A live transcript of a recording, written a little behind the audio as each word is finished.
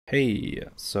Hey,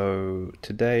 so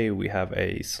today we have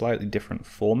a slightly different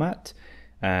format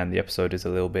and the episode is a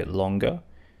little bit longer.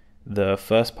 The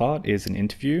first part is an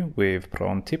interview with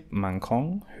Prontip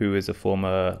Mankhong, who is a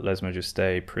former Les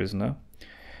Majeste prisoner.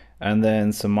 And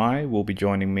then Samai will be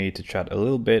joining me to chat a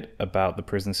little bit about the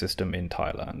prison system in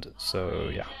Thailand.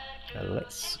 So yeah,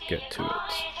 let's get to it.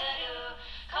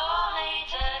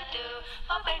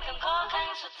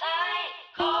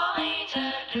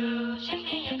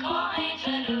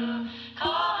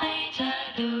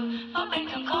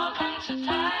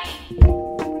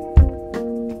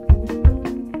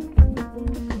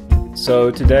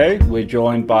 So today we're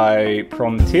joined by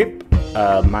Prontip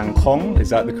Mankhong.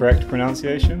 Is that the correct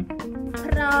pronunciation?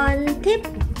 Prontip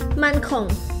Mankhong.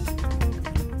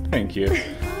 Thank you.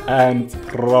 And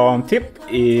Prontip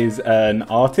is an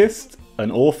artist,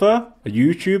 an author, a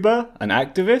YouTuber, an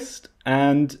activist,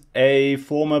 and a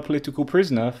former political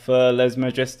prisoner for Les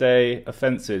Majeste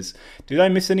offences. Did I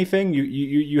miss anything?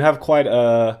 You have quite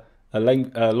a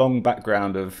long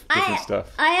background of different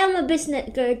stuff. I am a business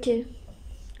girl too.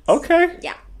 Okay.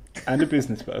 Yeah. And a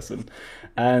business person.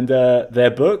 And their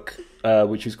book,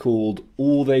 which is called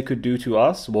All They Could Do to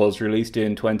Us, was released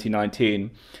in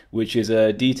 2019, which is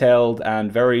a detailed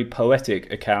and very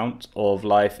poetic account of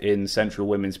life in Central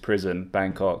Women's Prison,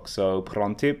 Bangkok. So,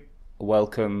 Prontip,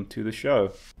 welcome to the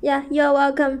show. Yeah, you're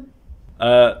welcome.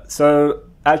 So,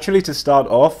 actually, to start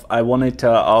off, I wanted to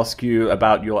ask you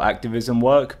about your activism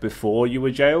work before you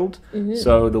were jailed. Mm-hmm.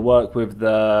 So, the work with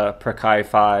the Prakai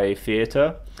Phai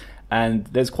Theatre. And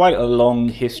there's quite a long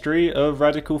history of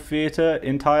radical theatre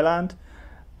in Thailand.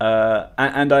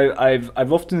 And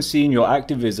I've often seen your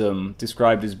activism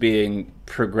described as being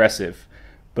progressive.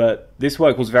 But this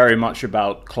work was very much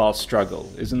about class struggle.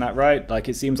 Isn't that right? Like,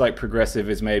 it seems like progressive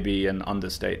is maybe an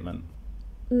understatement.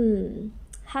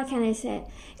 How can I say?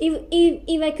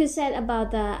 If I could say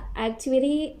about the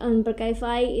activity on Prakai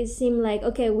Phai, it seemed like,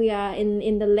 okay, we are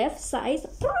in the left side.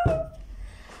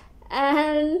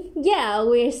 And yeah,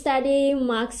 we're studying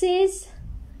Marxist,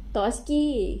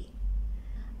 Trotsky,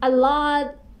 a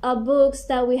lot of books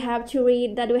that we have to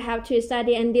read, that we have to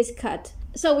study and discuss.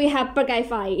 So we have Prakai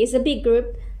Phai, it's a big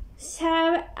group.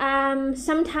 So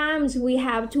sometimes we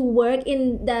have to work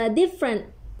in the different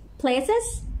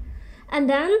places, and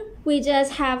then we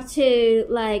just have to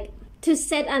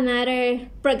set another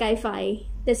Prakai Phai,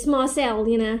 the small cell,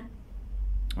 you know.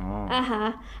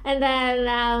 Oh. And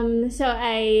then so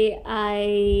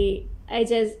I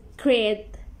just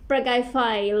create Prakai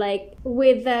Phai like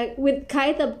with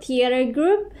kind of theater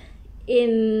group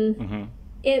in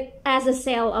it as a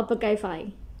cell of Prakai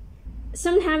Phai.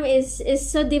 Sometimes it's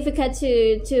so difficult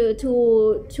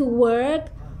to work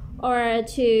or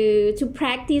to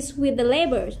practice with the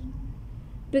laborers,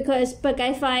 because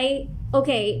Prakai Phai,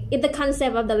 okay, it's the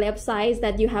concept of the left side is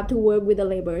that you have to work with the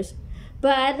laborers.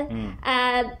 But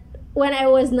when I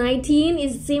was 19,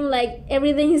 it seemed like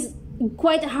everything is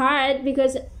quite hard,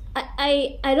 because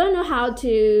I don't know how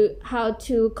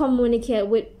to communicate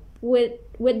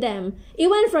with them.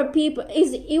 Even for people,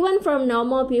 even from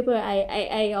normal people,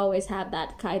 I always have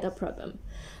that kind of problem.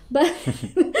 But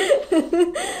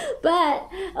but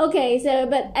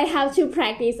I have to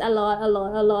practice a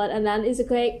lot, and then it's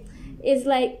great. It's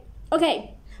like,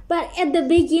 okay, but at the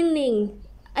beginning,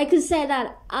 I could say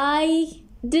that I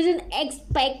didn't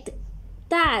expect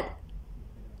that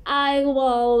I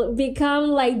will become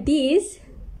like this,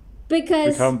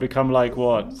 because become like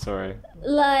what? Sorry.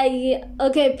 Like,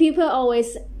 okay, people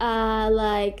always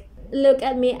like look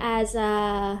at me as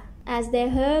their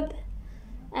hope,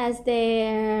 as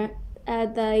their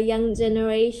the young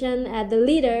generation, as the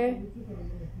leader.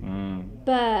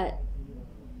 But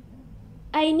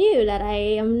I knew that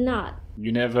I am not.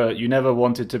 You never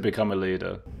wanted to become a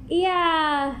leader.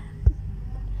 Yeah,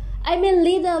 I mean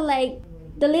leader, like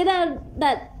the leader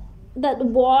that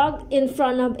walk in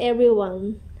front of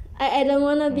everyone. I don't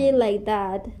want to be like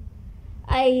that.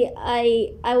 I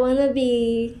want to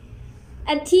be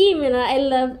a team. You know, I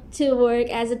love to work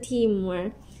as a team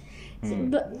more.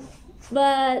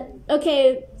 But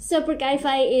okay, so Prakai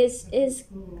Phai is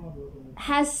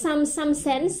has some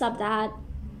sense of that,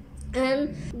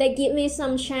 and they give me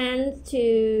some chance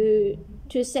to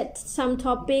set some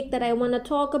topic that I want to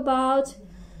talk about.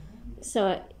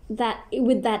 So that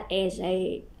with that age,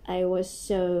 I was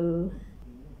so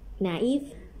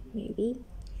naive, maybe.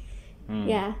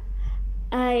 Yeah,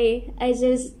 I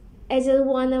just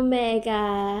want to make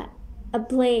a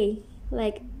play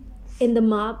like in the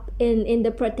mob, in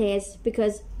the protest,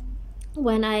 because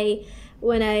when I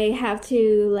have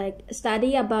to like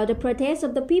study about the protest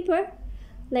of the people,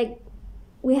 like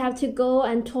we have to go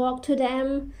and talk to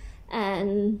them,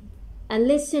 and and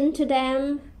listen to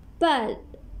them. But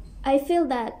I feel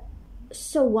that,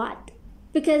 so what?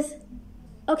 Because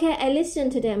okay, I listen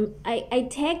to them. I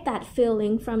take that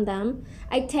feeling from them.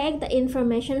 I take the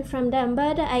information from them,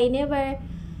 but I never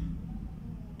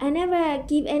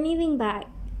give anything back.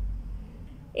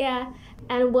 Yeah,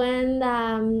 and when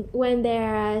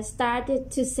they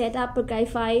started to set up a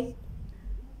Wi-Fi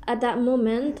at that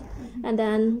moment, and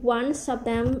then one of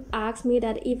them asked me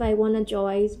that if I want to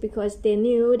join, because they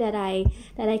knew that I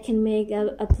can make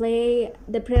a play,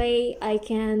 I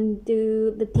can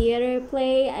do the theater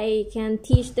play, I can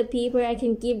teach the people, I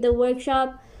can give the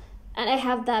workshop, and I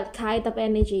have that kind of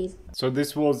energy. So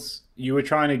this was, you were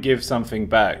trying to give something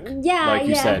back, yeah, like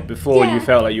you said before. You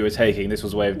felt like you were taking. This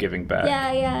was a way of giving back.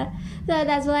 Yeah. So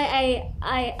that's why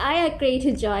I agreed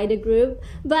to join the group.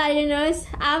 But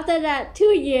after that 2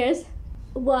 years,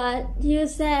 what you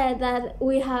said that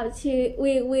we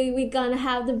gonna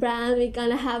have the brand, we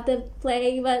gonna have the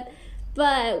play,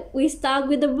 but we stuck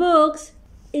with the books.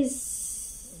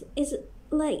 Is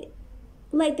like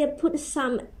they put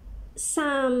some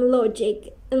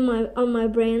logic on my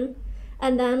brain,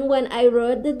 and then when I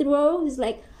wrote the role,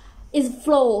 it's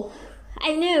flow.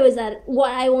 I know that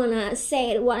what I wanna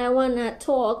say, what I wanna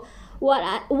talk,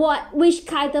 which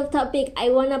kind of topic I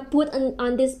wanna put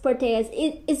on this protest.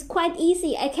 It's quite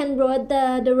easy. I can write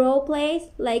the role plays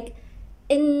like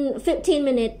in 15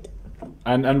 minutes.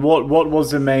 And what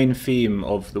was the main theme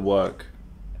of the work?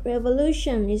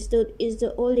 Revolution is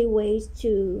the only way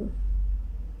to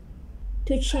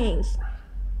change.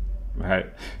 Right.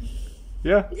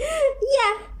 Yeah.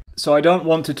 Yeah. So I don't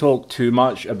want to talk too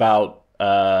much about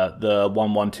the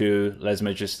 112 Les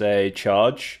Majeste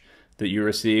charge that you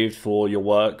received for your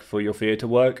work, for your theatre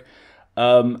work.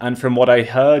 And from what I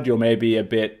heard, you're maybe a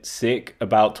bit sick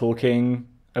about talking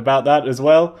about that as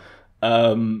well.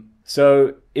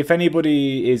 So if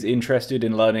anybody is interested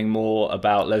in learning more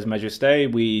about Les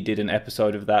Majeste, we did an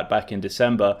episode of that back in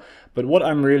December. But what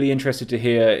I'm really interested to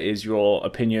hear is your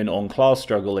opinion on class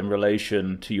struggle in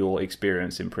relation to your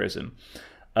experience in prison.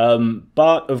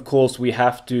 But of course, we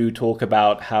have to talk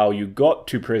about how you got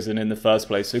to prison in the first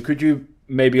place. So could you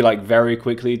maybe very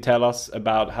quickly tell us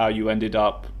about how you ended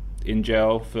up in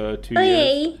jail for 2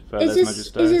 years?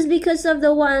 It's just because of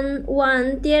the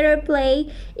one theater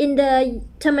play in the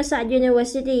Thammasat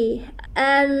University,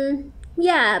 and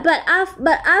yeah. But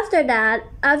after that,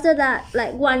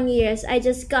 like 1 year, I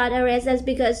just got arrested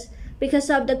because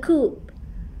of the coup.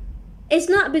 It's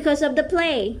not because of the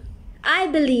play. I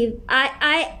believe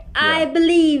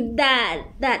believe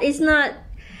that it's not,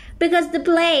 because the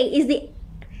play is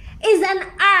an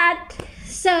art,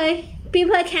 so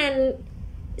people can.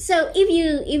 So if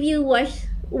you watch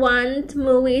one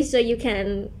movie, so you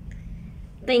can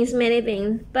think many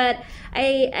things. But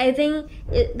I think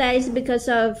that is because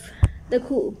of the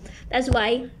coup. That's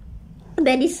why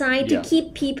they decide to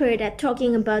keep people that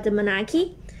talking about the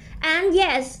monarchy. And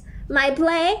yes, my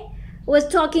play was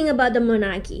talking about the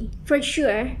monarchy for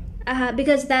sure,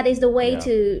 because that is the way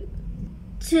to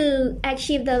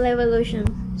achieve the revolution.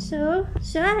 So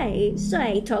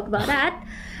I talk about that,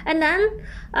 and then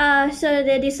so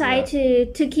they decide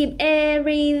to keep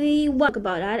everyone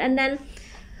about that, and then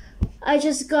I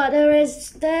just got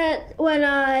arrested when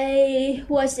I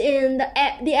was in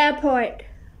the airport,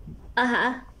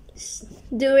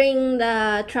 during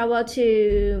the travel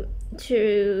to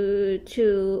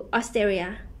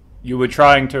Australia. You were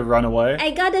trying to run away?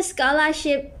 I got a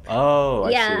scholarship. Oh,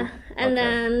 I see. And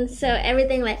then so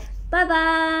everything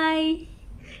bye-bye.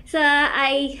 So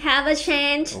I have a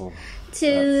chance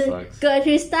to go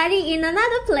to study in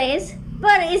another place,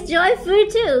 but it's joyful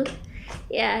too.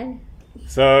 Yeah.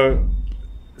 So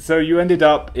you ended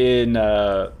up in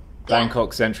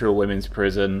Bangkok Central Women's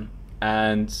Prison,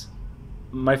 and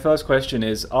my first question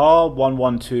is, are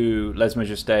 112 Les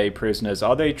Majeste prisoners,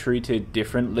 are they treated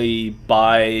differently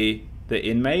by the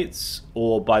inmates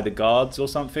or by the guards or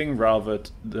something, rather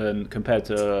than compared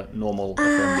to normal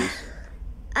offenders?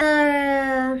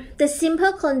 The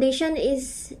simple condition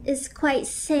is quite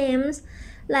same.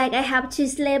 Like I have to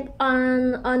sleep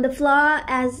on the floor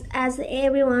as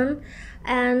everyone,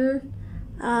 and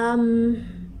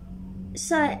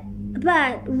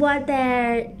but what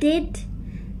they did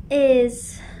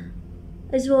is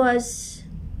it was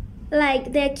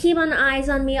like they keep an eyes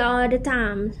on me all the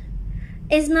time.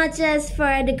 It's not just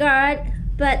for the guard,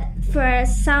 but for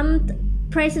some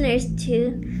prisoners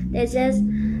too. They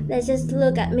just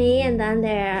look at me, and then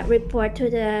they report to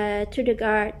the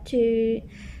guard too.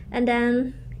 And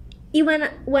then even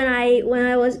when I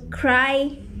was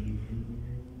cry,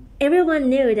 everyone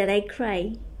knew that I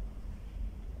cry.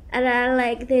 and then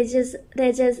like they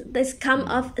come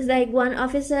off, like one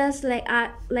officers like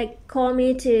call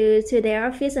me to their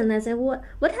office, and I said, what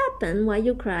happened, why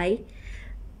you cry?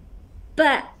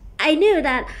 But I knew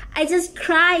that I just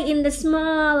cry in the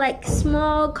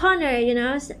small corner, you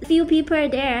know, few people are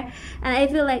there, and I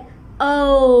feel like,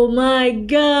 oh my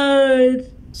god.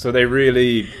 So they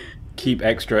really keep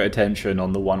extra attention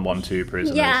on the 112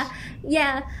 prisoners.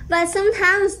 Yeah, but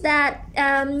sometimes that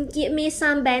give me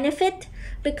some benefit,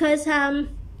 because when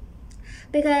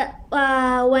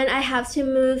I have to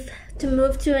move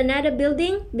to another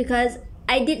building, because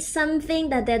I did something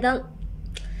that they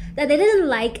didn't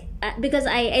like, because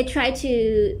I tried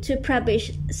to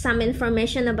publish some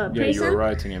information about prison. Yeah, you were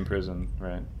writing in prison,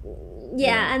 right?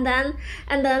 Yeah. and then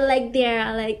like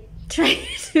they're like trying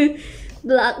to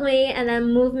block me and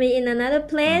then move me in another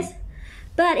place.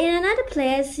 But in another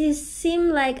place, it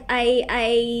seemed like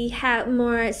I have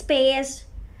more space,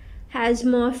 has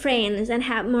more friends, and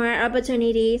have more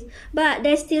opportunities. But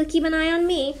they still keep an eye on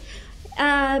me,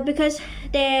 because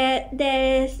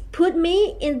they put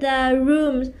me in the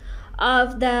rooms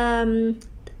of the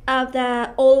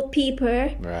old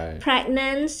people, right,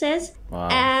 pregnancies, wow,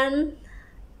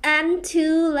 and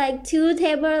two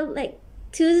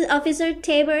officer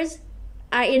tables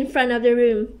are in front of the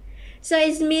room. So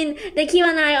it means they keep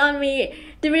an eye on me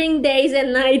during days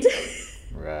and night.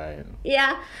 Right.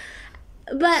 Yeah,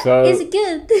 but so, it's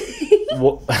good.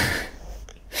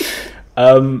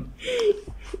 And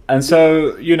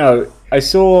so, you know, I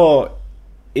saw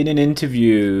in an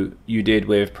interview you did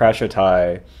with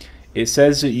Prashatai, it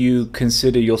says that you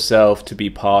consider yourself to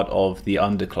be part of the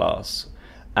underclass.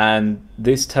 And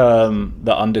this term,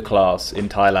 the underclass in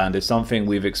Thailand, is something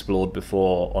we've explored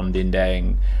before on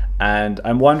Dindeng. And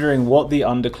I'm wondering what the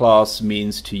underclass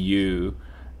means to you,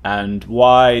 and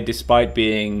why, despite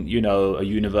being, you know, a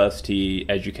university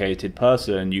educated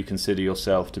person, you consider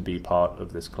yourself to be part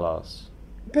of this class.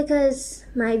 Because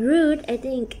my root, I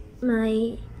think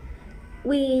we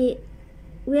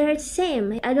are the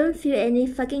same. I don't feel any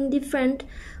fucking different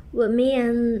with me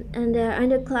and the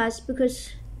underclass,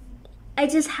 because I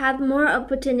just have more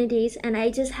opportunities, and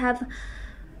I just have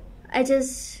a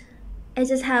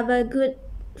good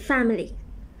family.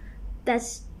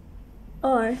 That's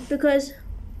all. Because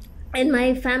in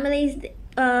my family,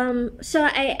 so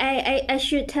I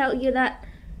should tell you that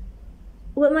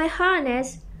with my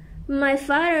harness, my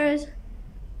father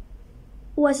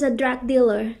was a drug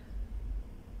dealer.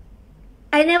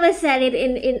 I never said it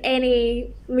in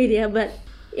any media, but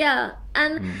yeah,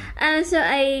 and so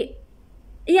and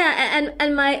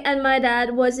my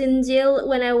dad was in jail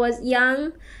when I was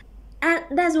young, and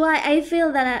that's why I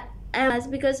feel that I was,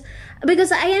 because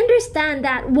I understand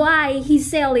that why he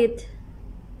sell it,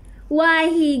 why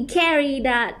he carry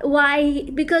that,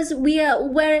 because we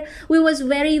was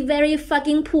very, very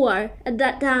fucking poor at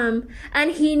that time,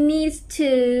 and he needs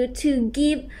to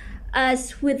give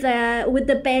us with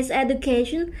the best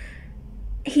education.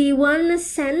 He wanna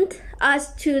send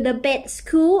us to the best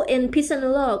school in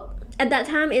Pisanolog. At that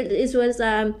time, it was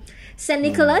St.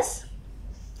 Nicholas.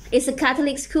 It's a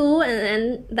Catholic school,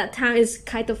 and that time is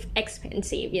kind of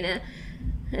expensive, you know.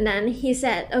 And then he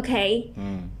said, "Okay,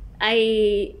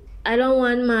 I don't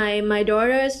want my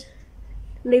daughters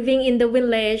living in the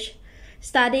village,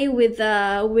 study with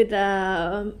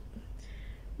the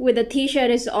teacher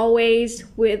is always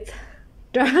with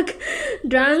drunk."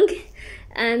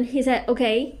 And he said,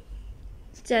 "Okay,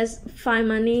 just find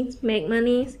money, make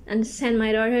money, and send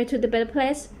my daughter to the better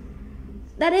place."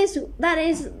 That is.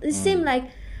 It seemed like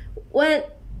when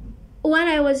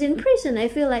I was in prison, I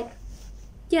feel like,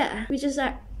 yeah,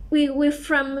 we're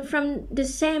from the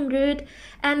same root,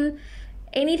 and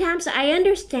anytime I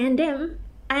understand them.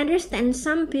 I understand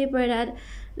some people that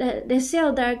they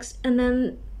sell drugs, and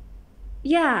then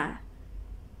it's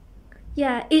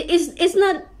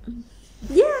not.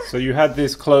 Yeah. So you had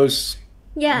this close.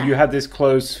 Yeah. You had this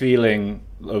close feeling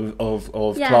of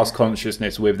class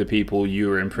consciousness with the people you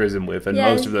were in prison with, and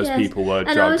most of those people were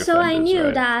drug offenders. And also, I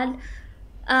knew that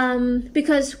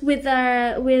because with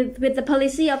the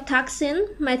policy of Thaksin,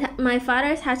 my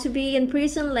father had to be in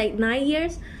prison like 9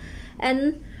 years,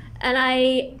 and then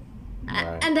I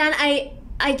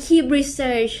keep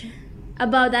research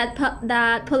about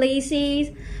that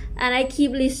policies, and I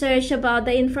keep research about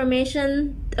the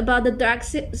information about the drug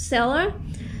seller,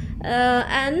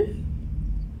 and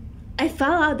I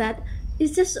found out that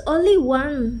it's just only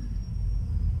one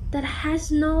that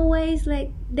has no ways, like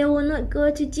they will not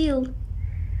go to jail.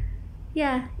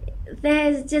 Yeah,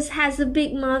 there just has a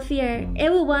big mafia.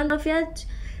 Everyone mafia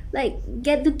like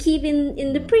get to keep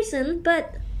in the prison,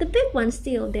 but the big one's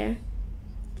still there.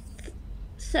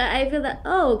 So I feel that,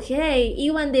 oh, okay,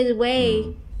 even this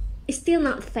way, it's still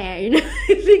not fair, you know.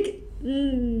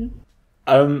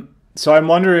 So I'm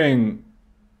wondering,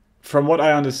 from what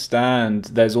I understand,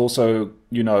 there's also,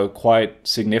 you know, quite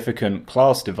significant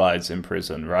class divides in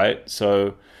prison, right?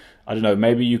 So I don't know,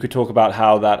 maybe you could talk about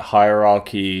how that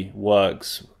hierarchy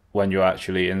works when you're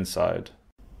actually inside.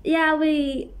 Yeah,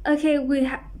 I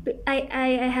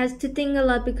had to think a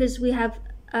lot because we have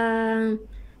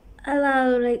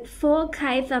like 4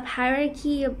 kinds of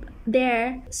hierarchy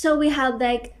there. So we have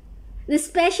like the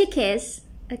special case,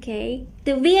 okay,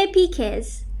 the VIP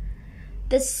case,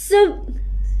 the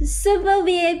super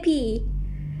VIP.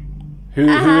 Who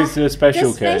is the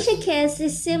special case? The special case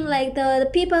is seem like the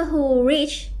people who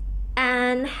rich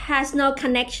and has no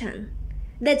connection.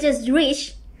 They just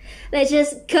rich. They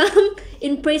just come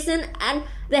in prison and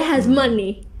they has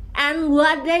money. And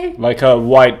what they like a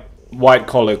white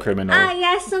collar criminal.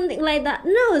 Yeah, something like that.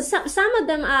 No, some of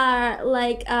them are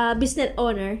like business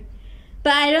owner,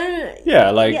 but I don't.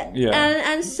 Yeah,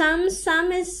 And some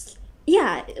is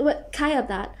what kind of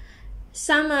that.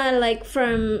 Some are like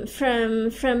from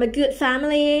a good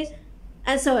family,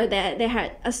 and so they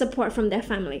had a support from their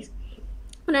families,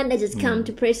 and then they just come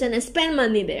to prison and spend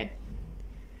money there.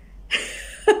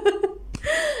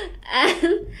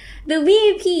 And the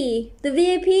VIP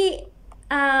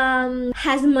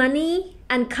has money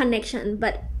and connection,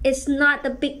 but it's not a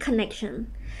big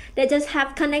connection. They just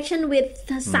have connection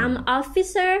with some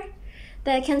officer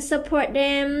that can support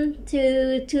them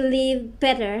to live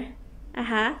better.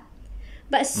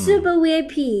 But super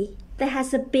VIP that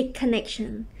has a big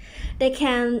connection. They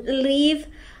can live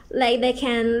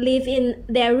in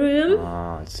their room.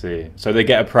 I see. So they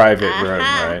get a private room,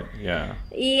 right? Yeah.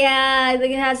 Yeah,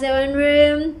 they have their own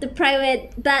room. The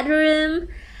private bedroom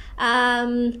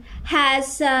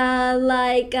has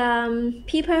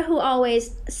people who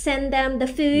always send them the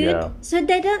food. Yeah. So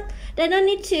they don't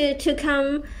need to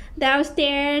come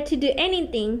downstairs to do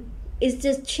anything. It's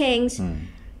just change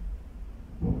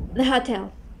the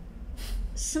hotel,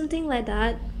 something like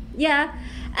that. Yeah,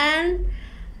 and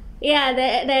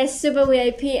there's super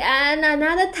VIP, and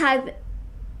another type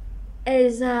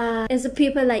is the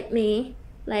people like me,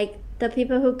 like the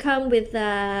people who come with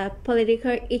a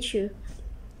political issue.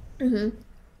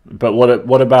 But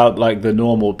what about like the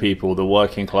normal people, the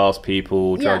working class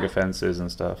people, drug offenses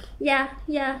and stuff? So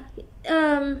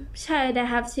they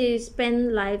have to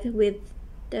spend life with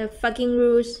the fucking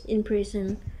rules in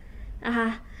prison.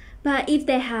 But if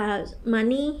they have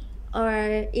money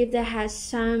or if they have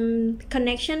some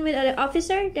connection with other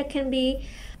officer, that can be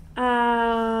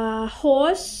a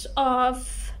host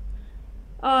of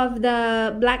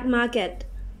the black market.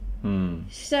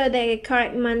 So they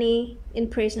collect money in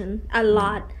prison a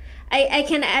lot. I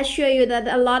can assure you that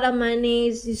a lot of money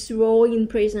is rolled in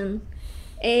prison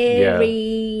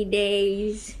every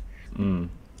days.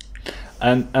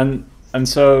 And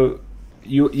so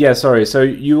so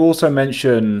you also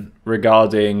mentioned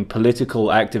regarding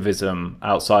political activism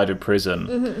outside of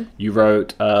prison. You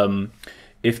wrote,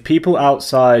 if people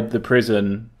outside the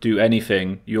prison do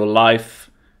anything, your life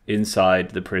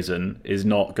inside the prison is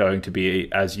not going to be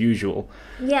as usual.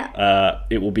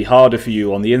 It will be harder for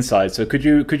you on the inside. So could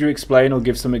you explain or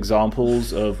give some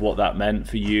examples of what that meant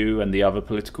for you and the other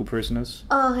political prisoners?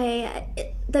 Okay,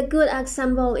 the good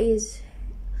example is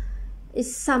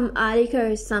some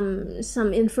articles,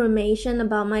 some information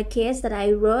about my case that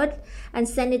I wrote and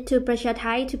sent it to Prasha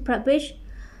Thai to publish.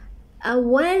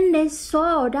 When they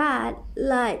saw that,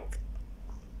 like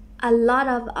a lot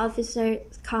of officers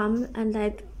come and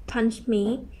like punch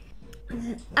me,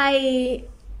 I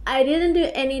didn't do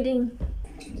anything.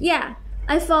 Yeah,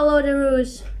 I follow the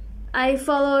rules. I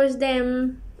follow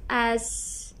them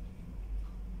as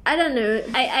I don't know.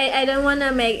 I don't want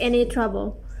to make any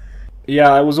trouble.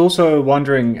 Yeah, I was also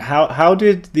wondering how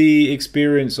did the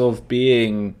experience of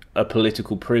being a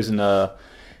political prisoner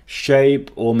shape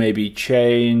or maybe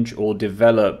change or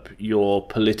develop your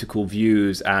political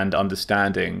views and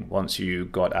understanding once you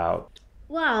got out?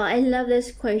 Wow, I love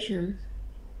this question.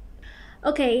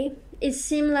 Okay, it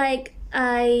seemed like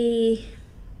I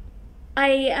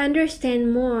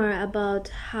understand more about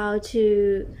how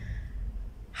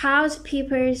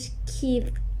people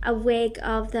keep awake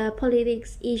of the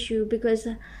politics issue because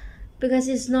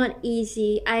it's not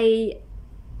easy. I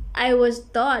was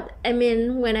taught,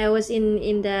 when I was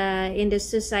in the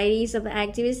societies of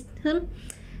activism,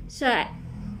 so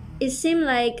it seemed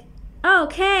like,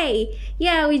 okay,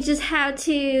 yeah, we just have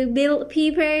to build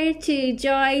people to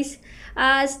join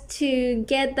us, to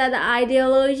get that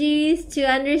ideologies, to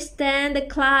understand the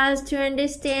class, to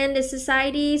understand the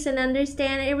societies and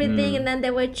understand everything, and then they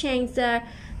will change the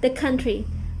country.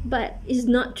 but it's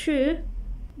not true.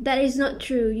 That is not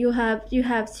true. You have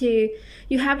to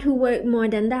work more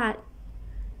than that,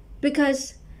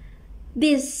 because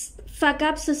this fuck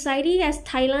up society as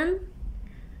Thailand,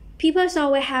 people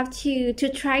always have to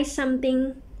try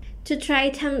something, to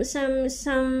try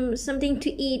something to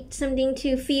eat, something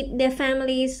to feed their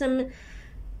families.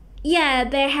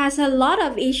 There has a lot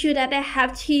of issue that they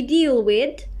have to deal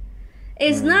with.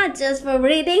 It's not just for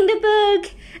reading the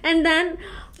book and then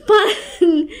fun.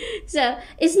 So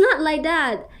it's not like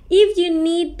that. If you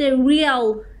need the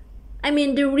real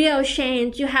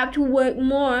change, you have to work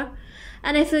more.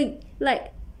 And I feel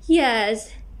like,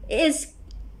 yes,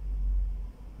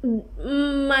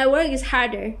 my work is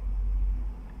harder.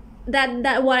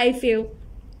 That what I feel.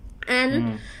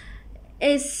 And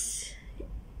it's,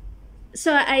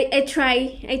 so I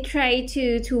try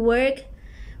to work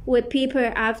with people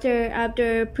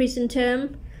after prison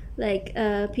term, like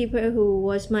people who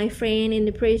was my friend in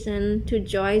the prison, to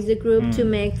join the group, to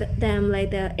make them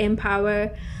like the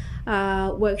empower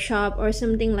workshop or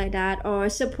something like that, or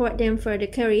support them for the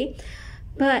career.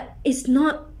 But it's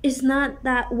not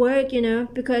that work, you know,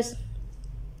 because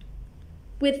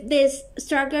with this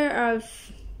struggle of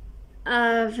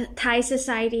Thai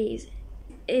society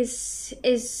is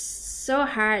so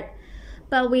hard,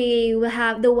 but we will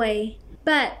have the way.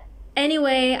 But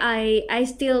anyway, I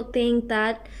still think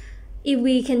that if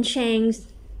we can change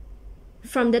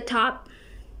from the top,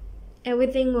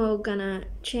 everything will gonna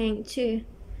change too.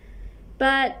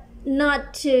 But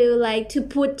not to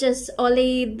put just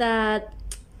only that,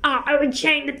 I would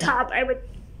change the top, I would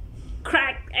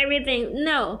crack everything.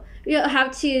 No, you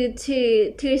have to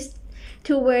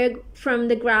work from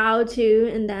the ground too,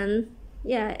 and then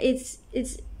it's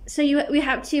so we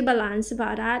have to balance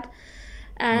about that.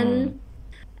 And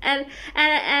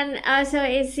also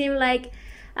it seems like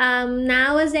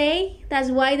nowadays, that's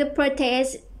why the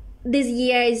protest this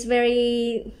year is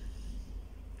very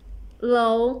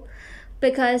low,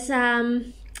 because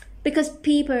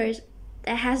people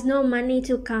that has no money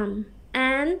to come,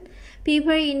 and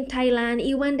people in Thailand,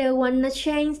 even they want to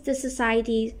change the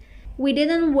society, we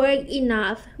didn't work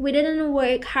enough, we didn't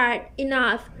work hard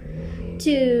enough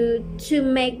to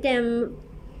make them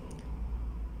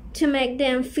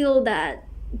feel that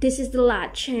this is the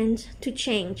last chance to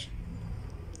change.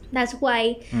 That's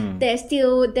why they're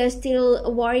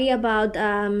still worried about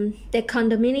their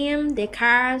condominium, their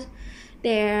cars,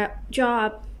 their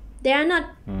job. They are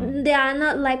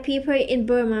not like people in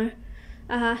Burma,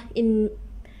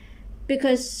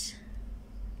 because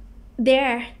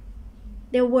they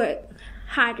work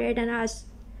harder than us.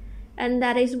 And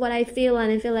that is what I feel,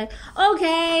 and I feel like,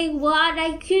 okay, what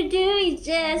I could do is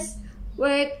just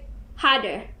work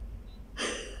harder.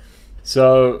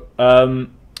 So,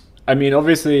 I mean,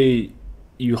 obviously,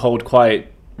 you hold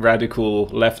quite radical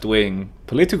left-wing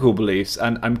political beliefs,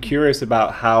 and I'm curious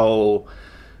about how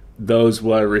those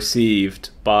were received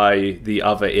by the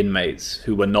other inmates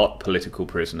who were not political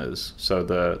prisoners, so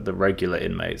the regular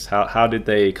inmates. How did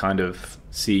they kind of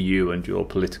see you and your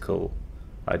political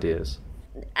ideas?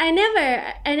 I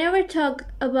never talk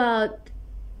about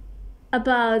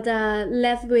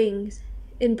left wings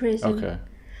in prison. Okay.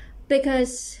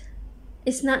 Because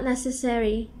it's not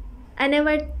necessary. I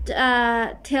never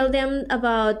tell them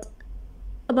about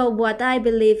what I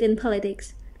believe in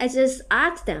politics. I just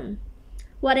ask them.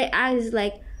 What I ask is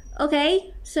like,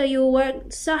 okay, so you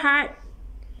work so hard,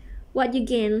 what you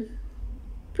gain?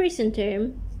 Prison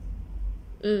term.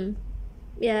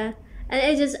 Yeah. And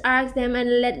I just ask them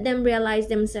and let them realize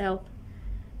themselves.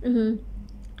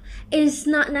 It's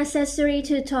not necessary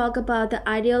to talk about the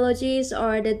ideologies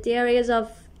or the theories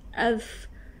of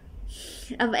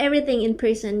everything in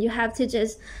prison. You have to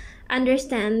just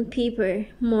understand people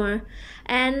more.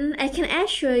 And I can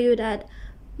assure you that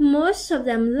most of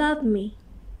them love me.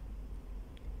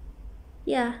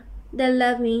 Yeah, they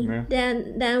love me. Yeah.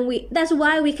 Then that's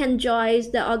why we can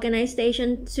join the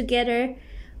organization together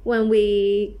when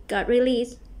we got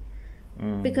released.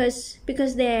 Because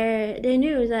they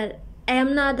knew that I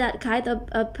am not that kind of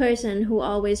a person who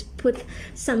always put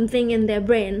something in their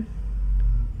brain.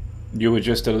 You were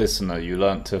just a listener. You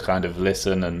learned to kind of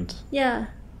listen and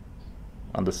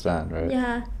understand, right?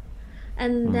 Yeah,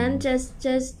 and then just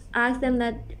ask them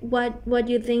that what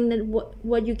you think that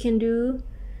what you can do,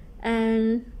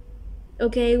 and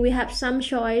okay, we have some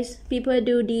choice. People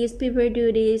do this,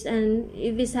 and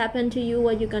if this happened to you,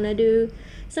 what you gonna do?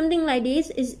 Something like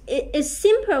this is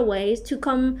simple ways to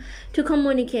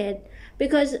communicate,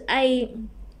 because I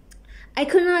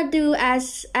could not do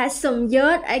as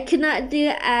Somyot, I could not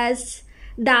do as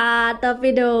Da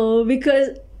Torpedo,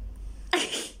 because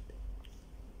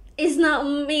it's not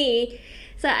me.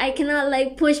 So I cannot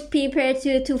like push people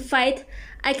to fight.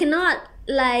 I cannot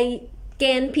like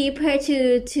get people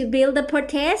to build a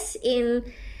protest in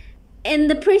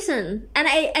the prison, and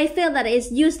I feel that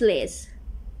it's useless.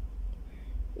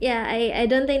 Yeah, I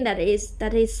don't think that is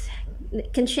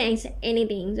can change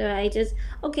anything. So I just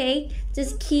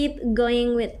keep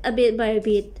going with a bit by a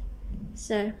bit.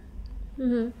 So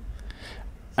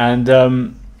And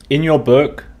in your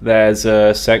book there's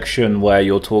a section where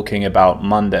you're talking about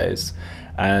Mondays,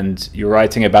 and you're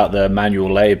writing about the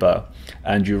manual labor,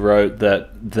 and you wrote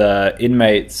that the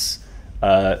inmates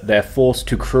they're forced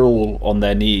to crawl on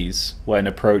their knees when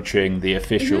approaching the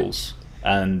officials.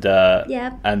 And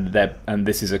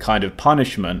this is a kind of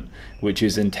punishment which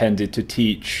is intended to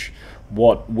teach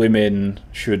what women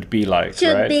should be like.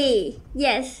 Should be,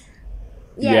 yes.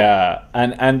 Yeah.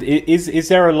 And is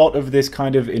there a lot of this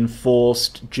kind of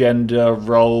enforced gender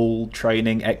role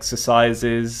training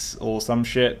exercises or some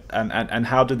shit? And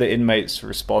how do the inmates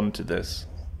respond to this?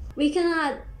 We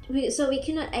cannot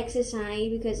exercise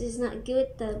because it's not good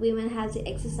that women have to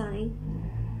exercise.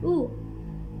 Ooh.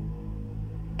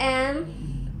 And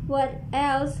what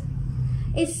else?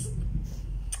 It's,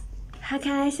 how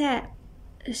can I say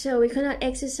it? So we cannot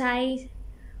exercise.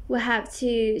 We have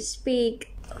to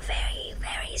speak very,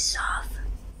 very soft,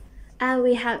 and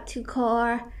we have to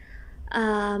call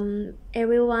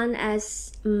everyone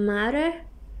as mother.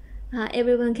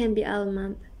 Everyone can be our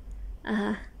mom.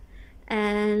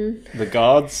 And the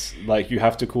guards, like you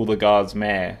have to call the guards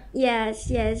meh. Yes,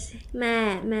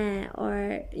 meh,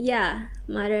 or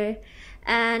mother.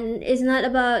 And it's not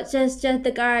about just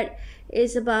the guard.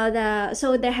 It's about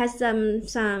so there has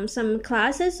some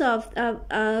classes of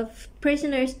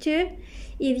prisoners too.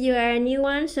 If you are a new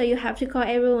one, so you have to call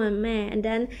everyone man. And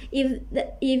then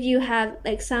if you have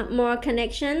like some more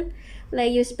connection,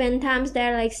 like you spend times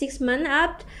there like 6 months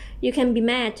up, you can be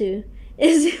mad too.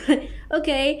 It's like,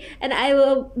 okay, and I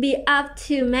will be up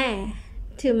to mad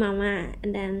to mama,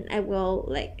 and then I will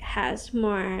like has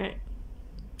more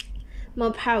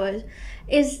power.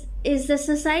 Is the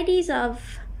societies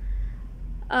of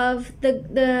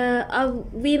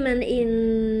women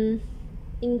in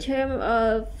term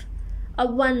of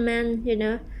one man, you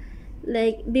know,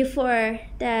 like before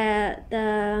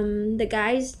the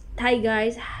guys, Thai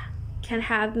guys can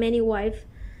have many wives.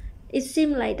 It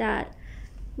seemed like that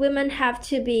women have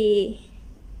to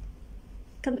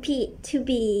compete to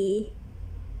be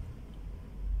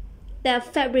the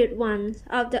favorite ones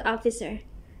of the officer.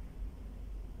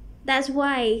 That's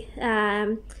why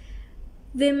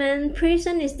women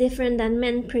prison is different than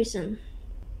men prison,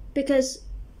 because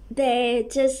they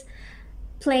just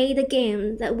play the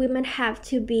game that women have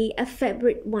to be a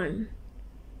favorite one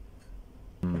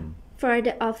for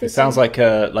the officer. It sounds like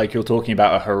you're talking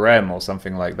about a harem or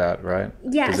something like that, right?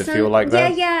 Yeah. Does it feel like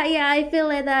that? Yeah. I feel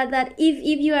like that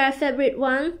if you are a favorite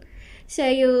one, so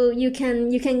you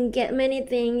can get many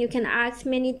things, you can ask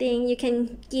many things, you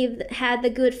can have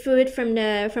the good food from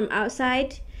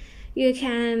outside, you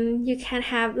can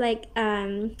have like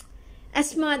a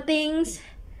smart things,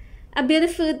 a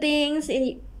beautiful things.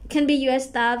 It can be your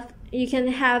stuff. You can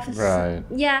have right.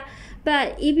 Yeah,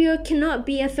 but if you cannot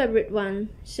be a favorite one,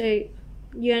 so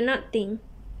you're nothing.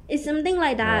 It's something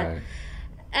like that. Right.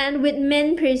 And with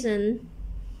men prison,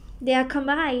 they are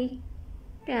combined.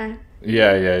 Yeah.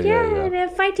 Yeah. They're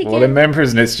fighting. Well, in men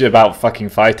prison, it's just about fucking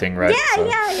fighting, right?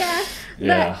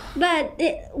 Yeah. But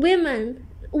women,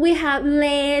 we have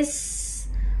less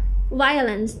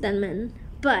violence than men,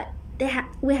 but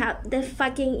we have the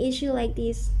fucking issue like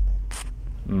this.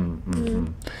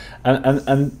 And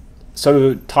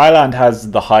so Thailand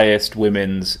has the highest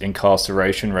women's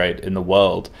incarceration rate in the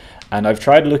world, and I've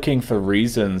tried looking for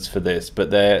reasons for this, but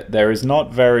there is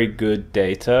not very good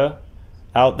data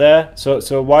out there.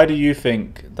 So why do you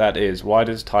think that is? Why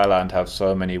does Thailand have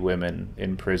so many women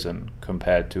in prison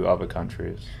compared to other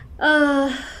countries?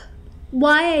 Why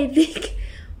I think,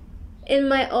 in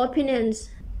my opinions,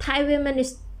 Thai women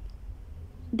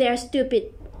they're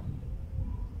stupid.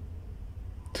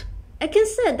 I can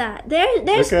say that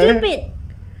they're stupid.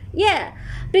 Yeah,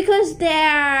 because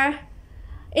they're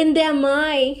in their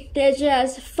mind they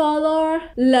just follow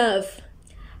love.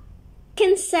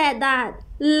 Can say that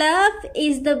love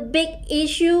is the big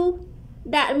issue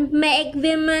that make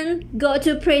women go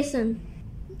to prison.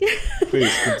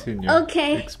 Please continue.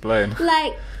 Okay. Explain.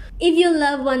 Like if you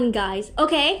love one guy,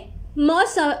 okay,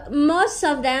 most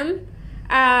of them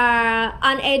are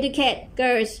uneducated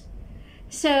girls.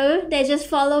 So they just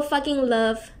follow fucking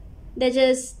love. They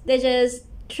just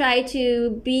try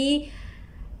to be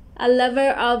a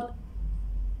lover of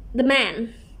the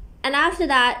man, and after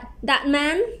that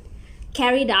man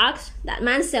carry drugs, that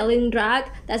man selling drug,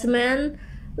 that man,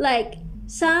 like,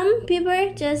 some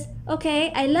people just,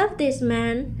 okay, I love this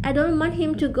man, I don't want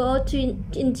him to go to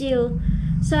in jail,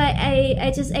 so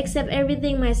I just accept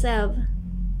everything myself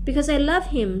because I love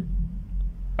him.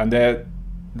 And there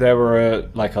were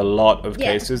like a lot of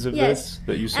cases of this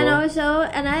that you saw. And also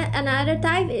another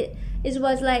type, it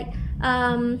was like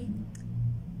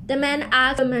the man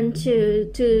asked a woman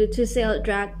to sell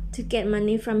drug to get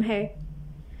money from her.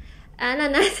 And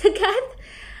another type,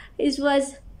 it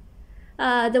was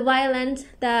the violence,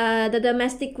 the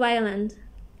domestic violence.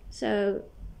 So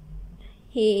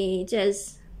he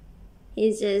just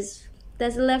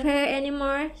doesn't love her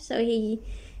anymore, so he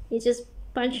just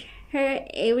punch her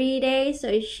every day,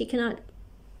 so she cannot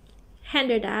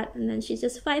handle that, and then she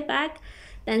just fight back,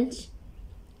 then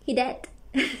he dead.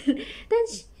 Then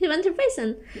he went to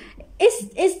prison.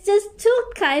 It's just two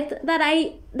kinds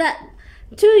that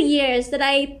 2 years that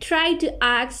I tried to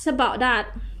ask about that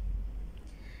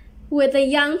with the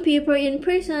young people in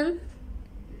prison.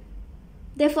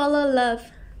 They follow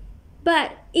love,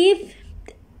 but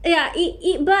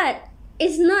but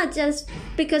it's not just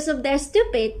because of they're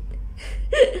stupid.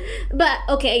 But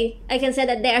okay, I can say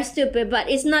that they are stupid, but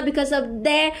it's not because of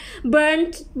they're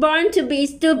born to be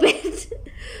stupid.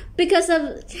 Because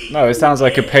of no, it sounds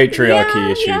like a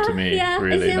patriarchy issue to me.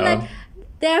 Really, no. Like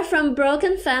they're from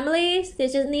broken families. They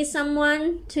just need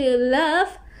someone to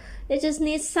love. They just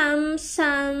need some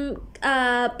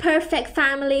perfect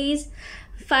families,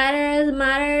 father,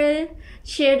 mother,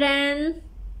 children,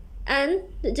 and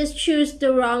they just choose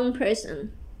the wrong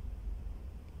person.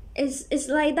 It's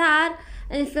like that,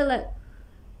 and I feel like,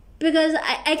 because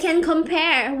I can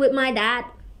compare with my dad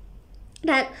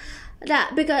that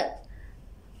because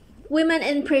women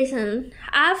in prison,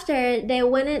 after they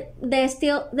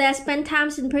spend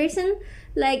times in prison,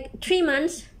 like 3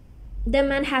 months, the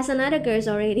man has another girls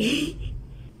already.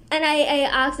 And I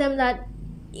asked them that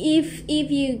if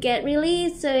you get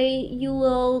released, so you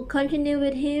will continue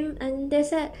with him, and they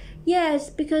said yes,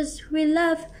 because I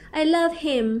love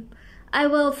him, I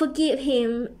will forgive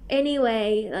him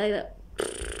anyway. Like,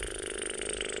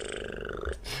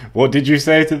 what did you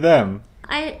say to them?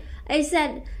 I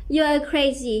said, you are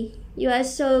crazy. You are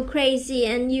so crazy,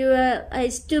 and you are a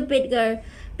stupid girl,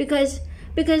 because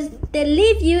they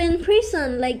leave you in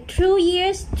prison like 3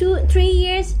 years,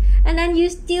 and then you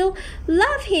still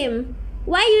love him.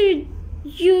 Why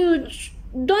you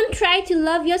don't try to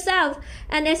love yourself?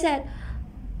 And I said,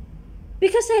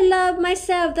 because I love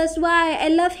myself, that's why I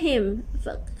love him.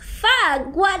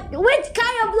 Fuck, which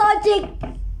kind of logic?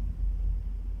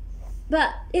 But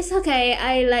it's okay.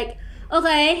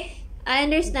 Okay, I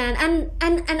understand. And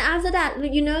after that,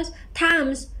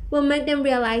 times will make them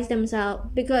realize themselves,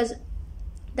 because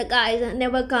the guys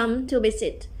never come to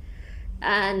visit.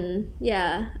 And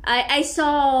I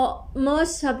saw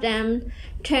most of them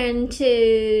turn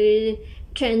to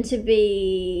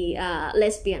be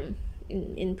lesbian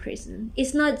in prison.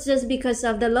 It's not just because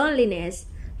of the loneliness,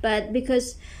 but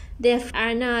because they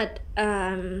are not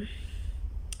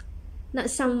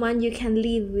someone you can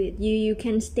live with, you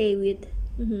can stay with.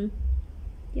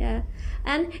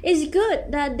 And it's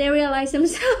good that they realize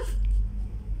themselves.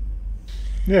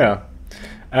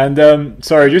 And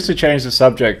sorry, just to change the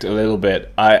subject a little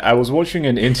bit, I was watching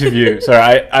an interview.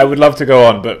 Sorry, I would love to go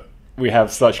on, but we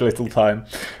have such little time.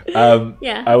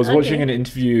 I was watching an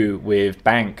interview with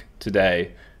Bank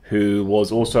today, who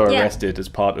was also arrested as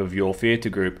part of your theatre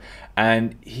group,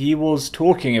 and he was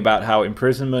talking about how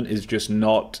imprisonment is just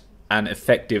not an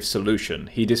effective solution.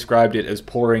 He described it as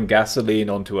pouring gasoline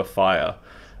onto a fire.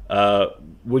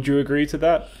 Would you agree to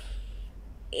that?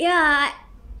 Yeah,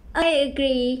 I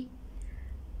agree.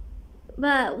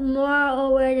 But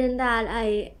moreover than that,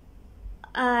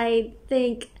 I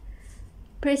think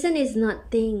prison is not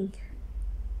thing.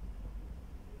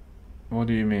 What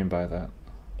do you mean by that?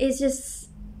 It's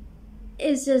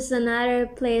just another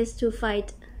place to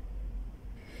fight.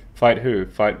 Fight who?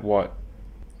 Fight what?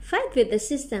 Fight with the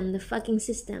system, the fucking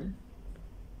system.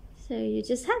 So you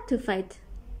just have to fight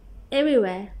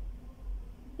everywhere.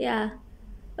 Yeah.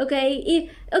 Okay,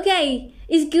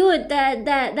 it's good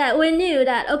that we knew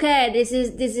that, okay, this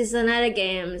is another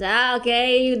game. So,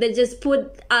 okay, they just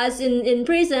put us in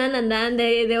prison, and then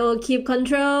they will keep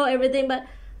control everything, but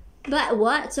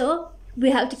what? So we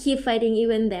have to keep fighting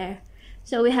even there.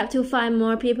 So we have to find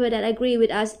more people that agree with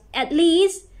us. At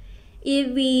least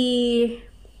if we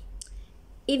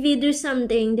do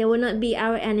something, they will not be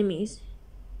our enemies.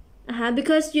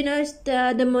 Because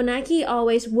the monarchy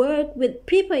always work with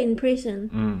people in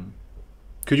prison.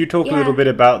 Could you talk a little bit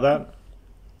about that?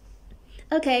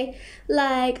 Okay,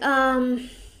 like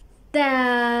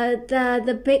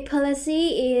the big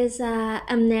policy is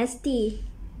amnesty.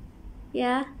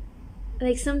 Yeah,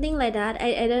 like something like that.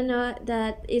 I don't know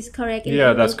that is correct in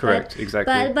Yeah, English, that's correct.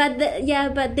 Exactly. but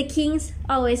the kings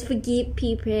always forgive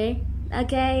people.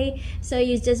 Okay, so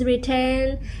you just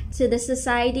return to the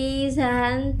societies,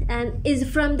 and it's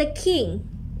from the king.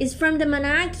 It's from the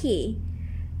monarchy.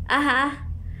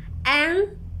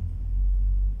 And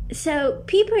so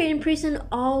people in prison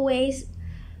always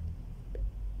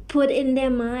put in their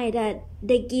mind that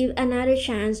they give another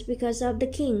chance because of the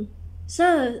king.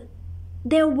 So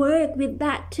they work with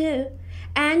that too.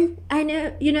 And I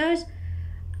know,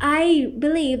 I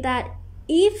believe that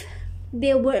if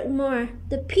they work more,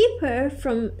 the people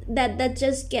from that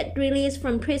just get released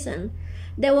from prison,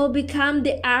 they will become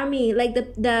the army, like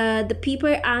the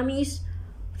people armies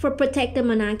for protect the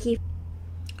monarchy.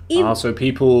 So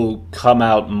people come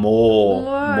out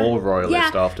more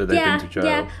royalist after they've been to jail.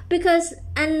 Yeah, because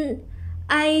and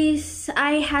I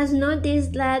has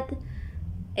noticed that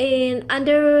in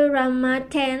under Rama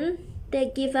 10 they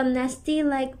give amnesty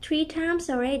like 3 times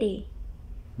already.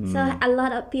 So a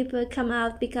lot of people come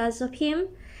out because of him,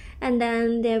 and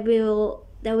then they will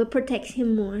protect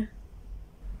him more.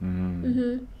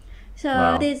 So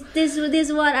Wow. this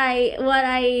is what I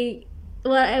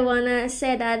wanna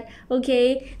say, that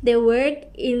okay, they work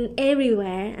in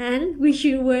everywhere and we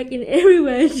should work in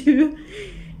everywhere too.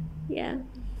 Yeah.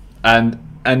 And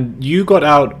you got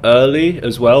out early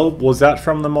as well. Was that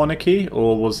from the monarchy,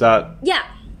 or was that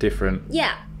different?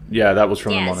 Yeah. Yeah, that was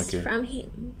from the monarchy. From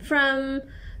him.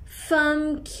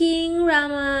 From King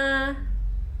Rama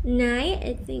 9,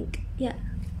 I think. Yeah.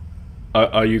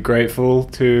 Are you grateful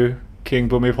to King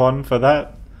Bhumibol for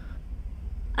that?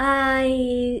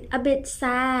 I a bit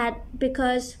sad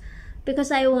because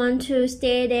I want to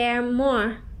stay there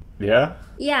more. Yeah?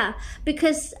 Yeah,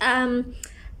 because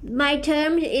my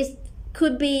term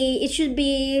should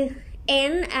be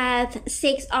end at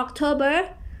 6 October,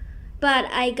 but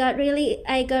I got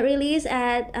released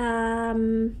at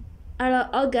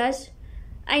August.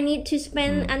 I need to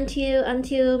spend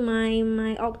until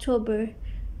my October.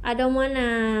 I didn't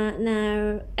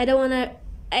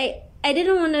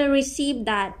wanna receive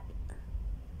that.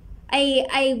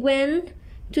 I went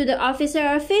to the office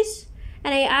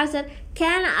and I asked that,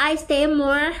 can I stay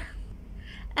more?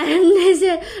 And they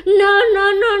said,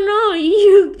 no,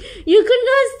 you could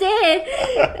not stay.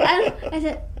 And I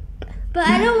said, but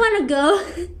I don't want to go.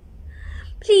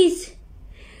 Please.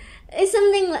 It's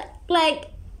something like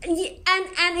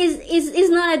and it's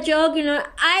not a joke,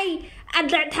 at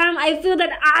that time I feel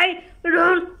that I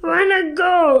don't want to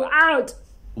go out.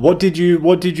 What did you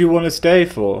want to stay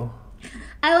for?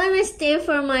 I want to stay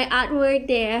for my artwork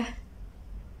there.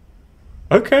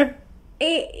 Okay.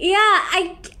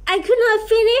 I could not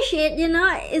finish it,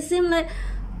 It seemed like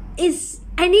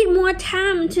I need more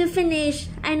time to finish.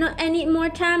 I need more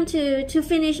time to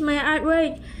finish my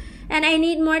artwork, and I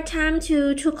need more time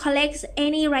to collect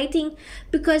any writing,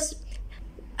 because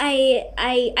I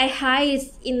hide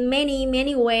in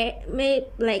many ways,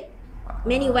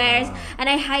 and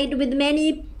I hide with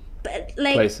many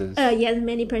places. Yes,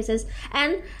 many places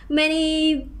and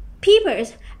many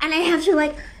peoples, and I have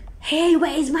to hey,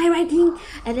 where is my writing?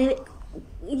 And then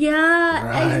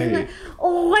Right.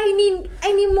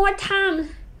 I need more time,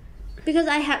 because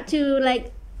I have to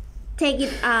take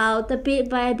it out a bit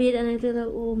by bit, and I feel like,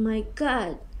 oh my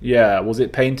god. Yeah, was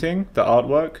it painting, the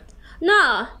artwork?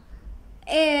 No,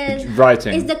 it's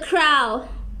writing. It's the crown.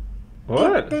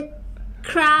 What? The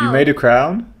crown. You made a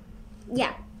crown?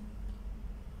 Yeah.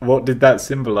 What did that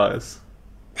symbolize?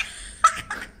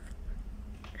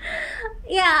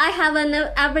 Yeah, I have an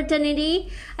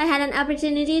opportunity. I had an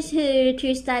opportunity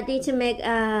to study to make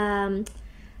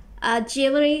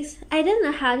jewelry. I don't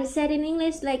know how to say it in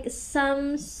English. Like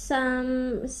some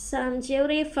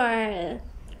jewelry for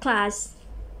class.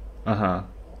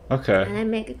 Okay. And I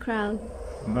make a crown.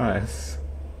 Nice.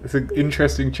 It's an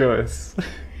interesting choice.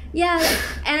 Yeah,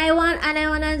 and I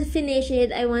wanna finish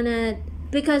it.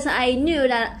 Because I knew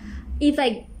that if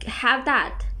I have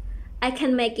that, I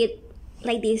can make it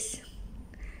like this.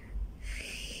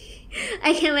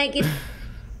 I can make it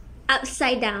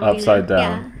upside down. Upside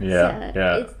down. Yeah.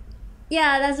 Yeah.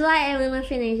 Yeah, that's why I wanna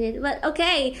finish it. But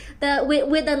okay,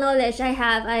 with the knowledge I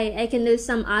have, I can do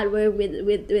some artwork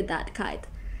with that kite.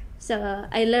 So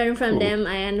I learn from them,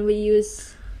 and we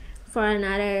use for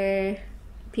another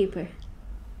people.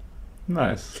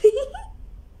 Nice.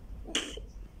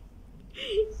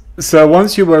 So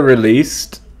once you were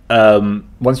released,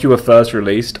 once you were first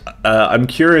released, I'm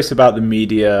curious about the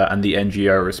media and the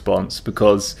NGO response,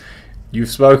 because you've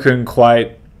spoken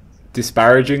quite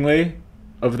disparagingly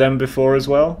of them before as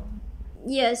well.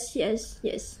 Yes, yes,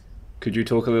 yes. Could you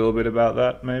talk a little bit about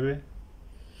that, maybe?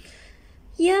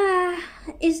 Yeah,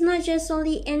 it's not just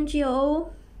only NGO.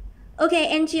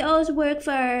 Okay, NGOs work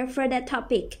for that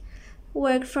topic,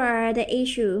 work for the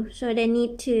issue, so they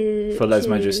need to For Les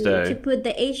Majeste. to put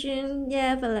the issue,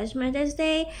 yeah, for Les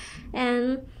Majeste,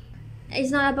 and it's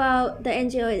not about the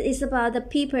NGO. It's about the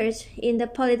peoples in the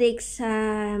politics,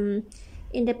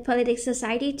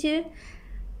 society too.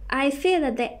 I feel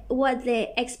that what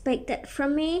they expected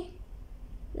from me,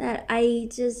 that I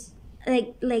just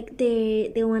like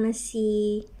they wanna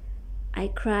see I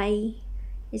cry.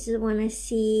 They just wanna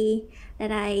see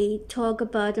that I talk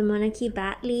about the monarchy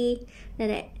badly.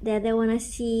 That they wanna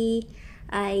see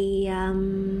I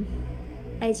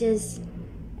just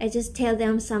tell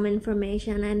them some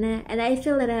information, and I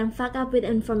feel that I'm fucked up with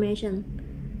information.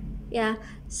 Yeah,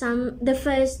 the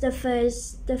first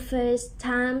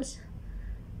times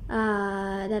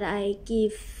that I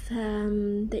give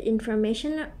the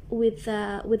information with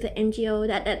the NGO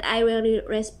that I really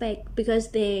respect,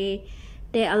 because they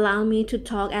allow me to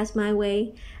talk as my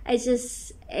way. I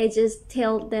just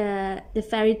tell the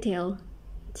fairy tale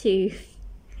to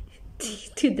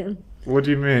to them. What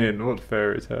do you mean? What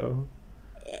fairy tale?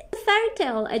 Fairy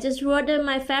tale. I just wrote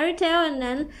my fairy tale, and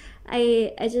then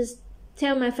I just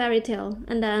tell my fairy tale,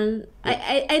 and then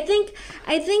I think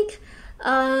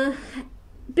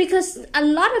because a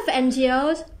lot of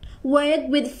NGOs work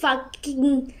with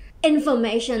fucking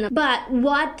information, but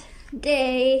what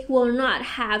they will not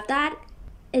have that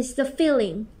is the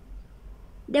feeling.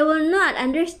 They will not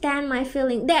understand my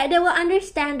feeling. They will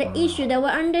understand the issue. They will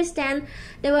understand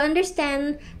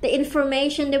the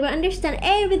information. They will understand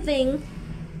everything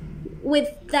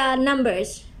with the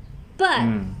numbers. But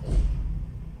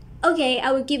okay,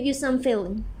 I will give you some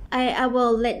feeling. I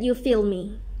will let you feel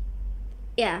me.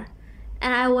 Yeah.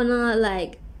 And I will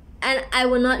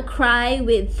not cry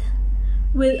with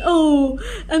oh,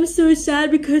 I'm so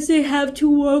sad because I have to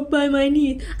walk by my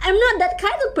knee. I'm not that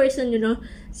kind of person, you know.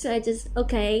 So I just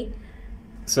okay.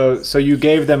 So you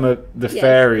gave them the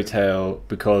fairy tale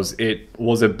because it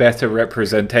was a better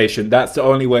representation. That's the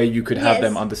only way you could have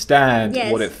them understand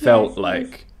what it felt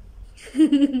like.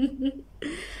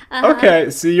 Okay,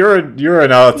 so you're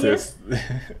an artist.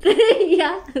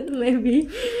 Yeah, maybe.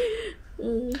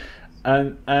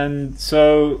 And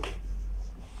so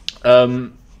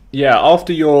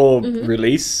after your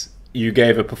release, you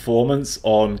gave a performance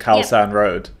on Khao San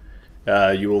Road.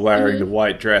 You were wearing the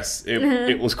white dress.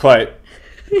 It was quite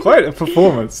a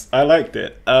performance. I liked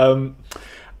it. I'm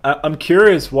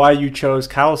curious why you chose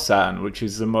Khao San, which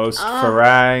is the most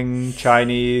Farang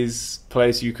Chinese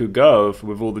place you could go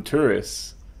with all the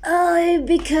tourists.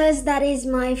 Because that is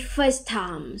my first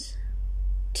time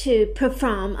to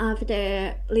perform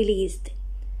after released.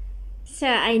 So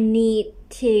I need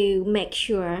to make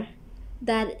sure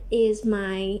that is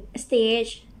my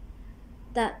stage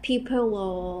that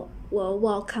people will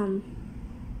welcome.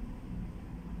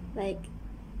 Like,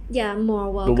 yeah, more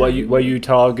welcome. But were you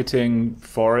targeting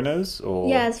foreigners or?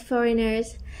 Yes,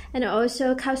 foreigners. And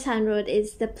also Khao San Road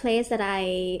is the place that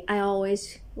I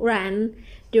always ran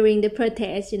during the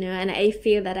protest, you know, and I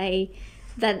feel that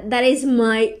that is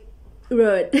my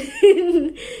road.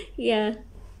 Yeah.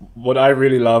 What I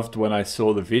really loved when I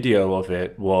saw the video of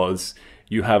it was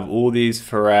you have all these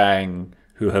Farang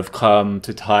who have come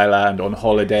to Thailand on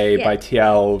holiday by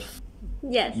Tiao.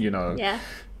 Yes. You know. Yeah.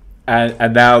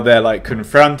 And now they're like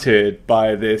confronted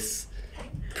by this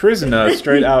prisoner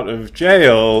straight out of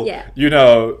jail. Yeah. You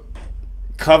know,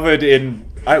 covered in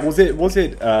was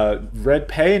it red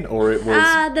paint, or it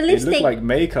was the lipstick. It looked like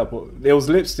makeup. It was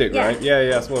lipstick, right? Yeah,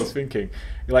 that's what I was thinking.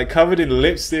 Like covered in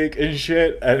lipstick and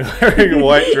shit, and wearing a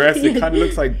white dress. It kind of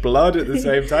looks like blood at the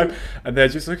same time, and they're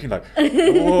just looking like,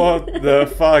 what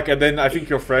the fuck? And then I think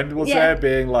your friend was there,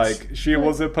 being like, she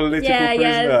was a political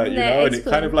prisoner, you know, and it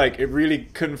kind of like, it really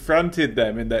confronted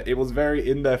them in that it was very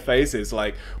in their faces,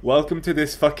 like, welcome to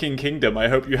this fucking kingdom. I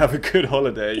hope you have a good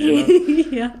holiday.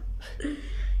 You know?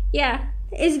 Yeah.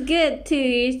 It's good to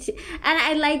and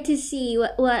I like to see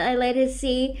what I like to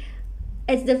see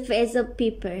is the face of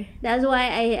people. That's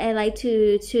why I like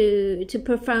to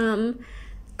perform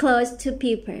close to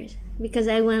people, because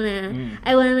I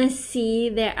wanna see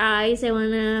their eyes. I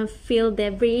wanna feel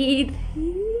their breathe.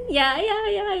 Yeah.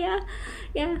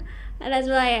 And that's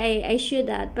why I shoot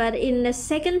that. But in the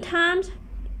second time,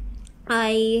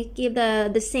 I give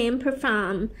the same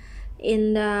perform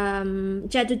in the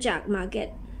Jatujak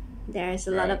market. There's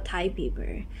a lot of Thai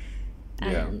people,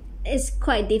 and it's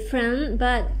quite different.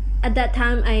 But at that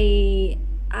time, I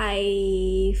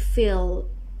feel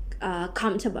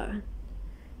comfortable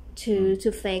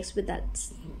to face with that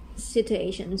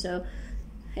situation. So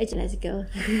I just let it go.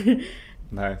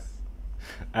 Nice.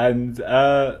 And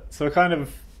so kind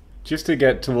of just to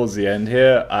get towards the end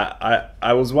here,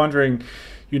 I was wondering,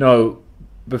 you know,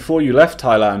 before you left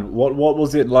Thailand, what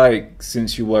was it like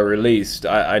since you were released?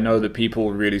 I know that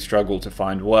people really struggle to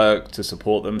find work, to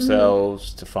support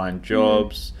themselves, to find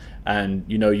jobs, and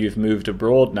you know you've moved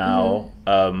abroad now,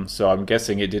 so I'm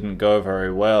guessing it didn't go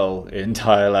very well in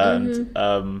Thailand.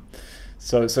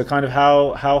 So kind of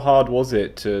how hard was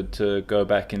it to go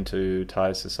back into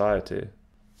Thai society?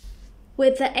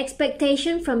 With the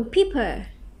expectation from people,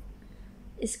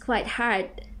 it's quite hard.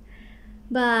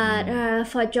 But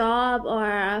for job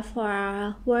or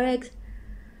for work,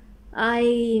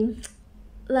 I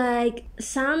like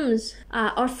some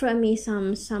offer me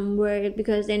some work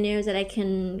because they know that I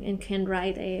can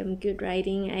write. I am good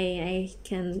writing. I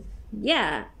can,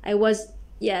 yeah. I was,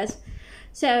 yes.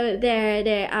 So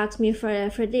they asked me for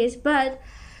this, but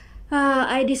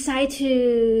I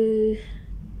decided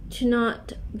to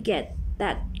not get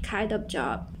that kind of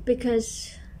job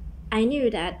because I knew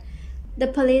that the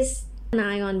police an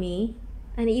eye on me,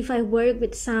 and if I work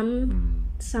with some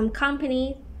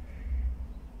company,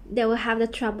 they will have the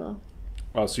trouble.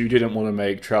 Oh, so you didn't want to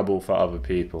make trouble for other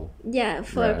people? Yeah,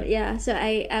 So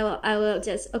I will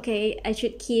just, okay, I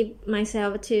should keep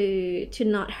myself to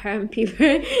not harm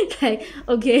people. Like,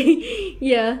 okay,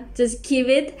 yeah, just keep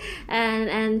it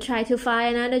and try to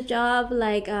find another job,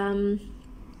 like to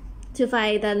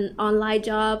find an online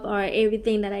job or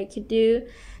everything that I could do.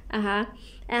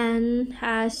 And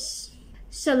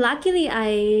so luckily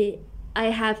I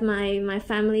have my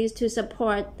families to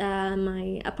support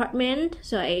my apartment,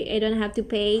 so I don't have to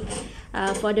pay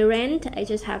for the rent. I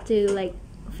just have to like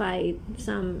find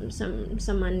some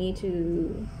money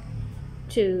to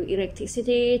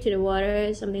electricity, to the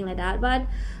water, something like that. But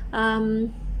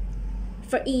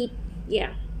for eat,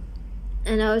 yeah.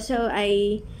 And also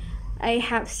I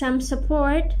have some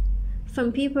support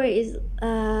from people is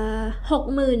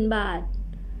 60,000 baht.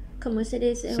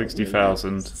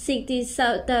 60,000.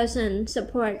 60,000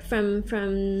 support from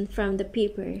the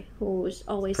people who's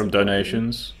always from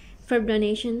donations. From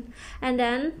donation, and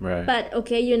then right. But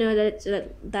okay, you know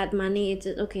that money, it's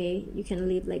okay. You can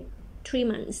live like 3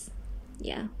 months,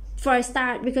 yeah, for a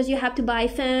start, because you have to buy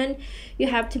phone, you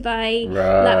have to buy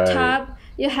laptop,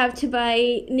 you have to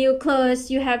buy new clothes,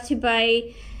 you have to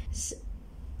buy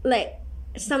like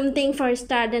something for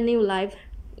start a new life,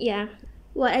 yeah.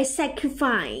 What I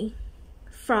sacrificed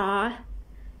for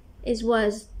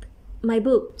was my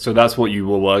book. So that's what you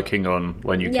were working on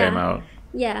when you came out?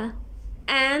 Yeah.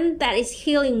 And that is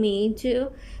healing me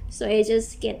too. So I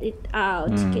just get it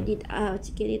out.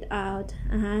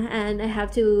 And I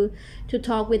have to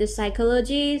talk with the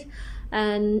psychologist.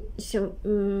 And so,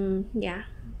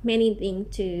 many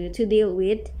things to deal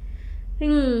with.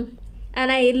 And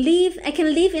I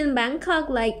can live in Bangkok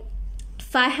like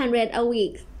 500 a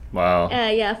week. Wow.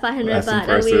 500 baht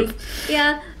impressive. a week.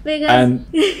 Yeah, because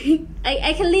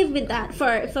I can live with that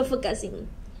for focusing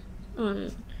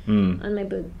on my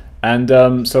book.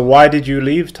 And so why did you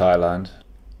leave Thailand?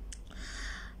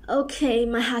 Okay,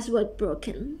 my heart was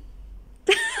broken.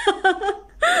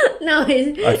 No,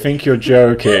 I think you're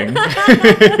joking.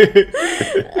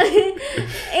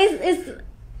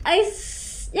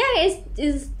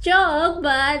 it's joke,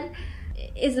 but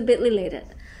it's a bit related.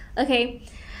 Okay.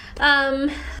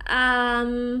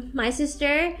 My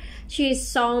sister, she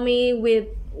saw me with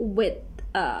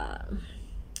the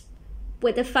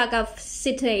fuck up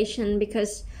situation,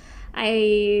 because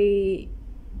I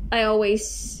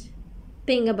always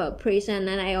think about prison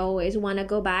and I always want to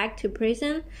go back to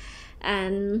prison,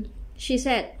 and she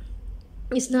said,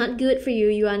 it's not good for you,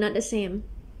 you are not the same.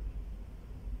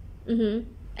 I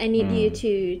need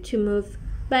you to move.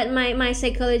 But my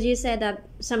psychologist said that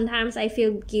sometimes I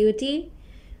feel guilty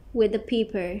with the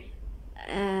people,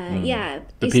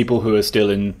 the people who are still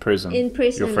in prison,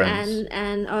 your friends.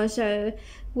 and also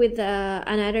with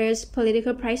another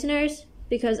political prisoners,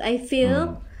 because I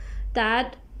feel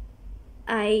that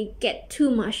I get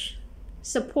too much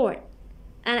support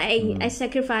and I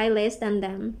sacrifice less than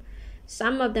them.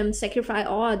 Some of them sacrifice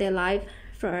all their life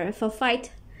for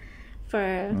fight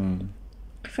for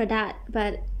that,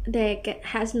 but they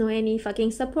has no any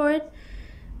fucking support.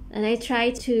 And I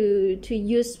try to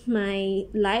use my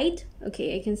light.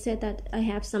 Okay, I can say that I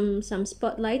have some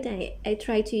spotlight. I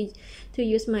try to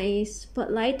use my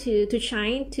spotlight to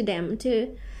shine to them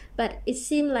too. But it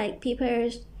seems like people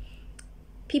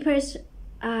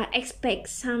expect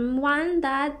someone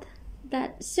that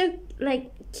so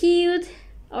like cute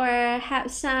or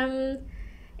have some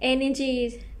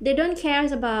energy. They don't care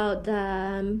about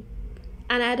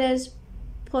another's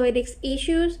politics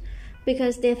issues,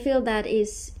 because they feel that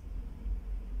is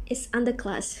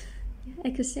underclass.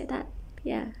 I could say that.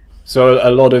 Yeah. So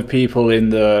a lot of people in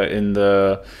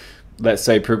the let's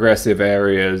say progressive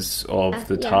areas of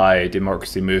the Thai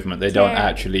democracy movement, they don't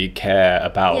actually care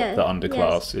about the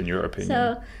underclass, in your opinion.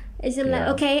 So it's like,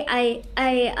 okay,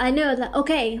 I know that,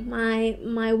 okay,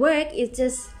 my work is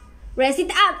just raise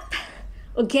it up.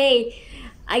 Okay,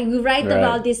 I will write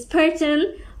about this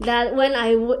person that when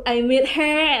I meet her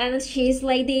and she's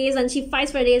like this and she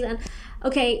fights for this, and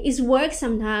okay, it's work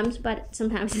sometimes, but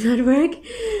sometimes it's not work.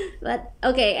 But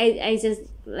okay, I just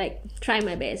like try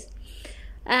my best.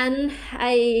 And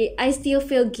I still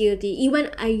feel guilty. Even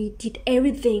I did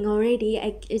everything already.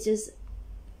 I just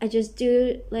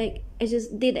did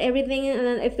everything, and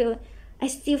then I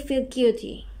still feel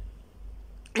guilty.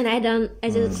 And I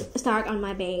just start on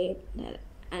my bed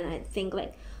and I think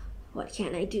like, what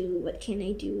can I do? What can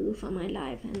I do for my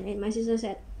life? And then my sister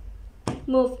said,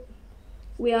 move.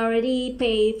 We already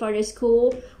paid for the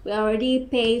school. We already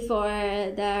paid for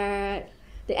the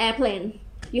airplane.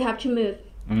 You have to move.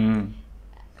 Mm.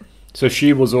 So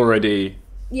she was already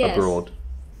abroad.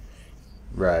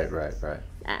 Right.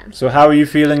 So how are you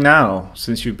feeling now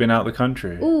since you've been out of the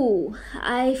country? Ooh,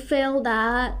 I feel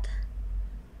that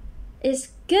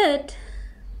it's good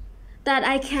that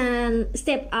I can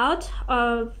step out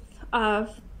of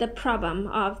the problem,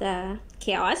 of the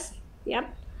chaos.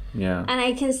 Yep. Yeah. And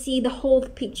I can see the whole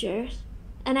picture,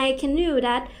 and I can know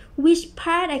that which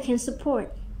part I can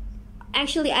support.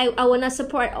 Actually, I will not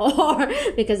support all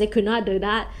because I could not do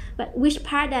that. But which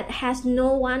part that has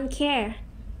no one care.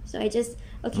 So I just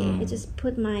I just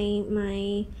put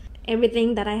my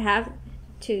everything that I have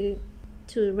to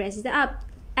raise it up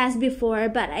as before.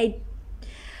 But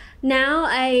now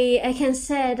I can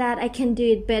say that I can do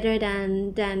it better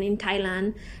than in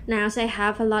Thailand. Now so I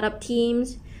have a lot of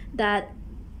teams that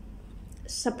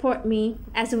support me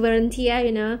as a volunteer.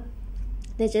 You know,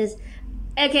 they just.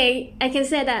 Okay, I can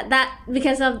say that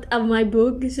because of my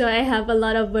book, so I have a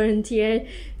lot of volunteers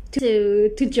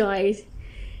to join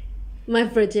my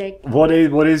project. What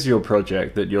is your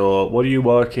project what are you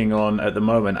working on at the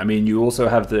moment? I mean, you also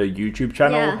have the YouTube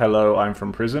channel, Hello, I'm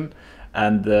from Prison,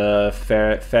 and the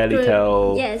Fairly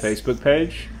Tell Facebook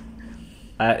page.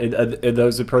 Are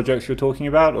those the projects you're talking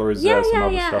about, or is there some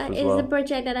other stuff as well? It's the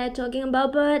project that I'm talking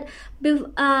about. But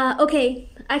okay,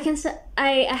 I can say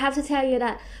I have to tell you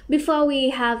that before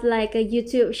we have like a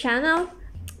YouTube channel,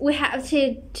 we have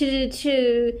to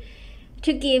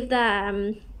give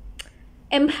the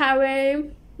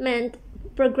empowerment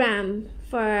program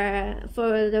for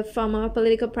the former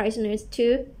political prisoners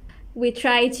too. We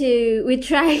try to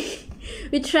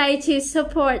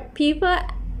support people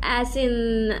as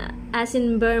in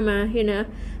Burma, you know,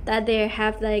 that they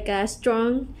have like a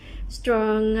strong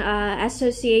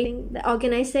association, the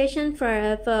organization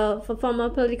for former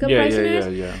political prisoners.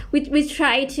 We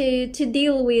try to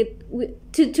deal with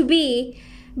to be,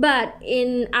 but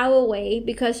in our way,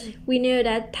 because we know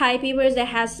that Thai people that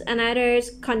has another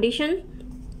condition,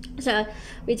 so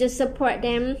we just support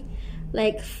them,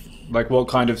 like what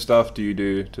kind of stuff do you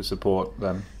do to support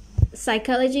them?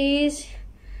 Psychologies,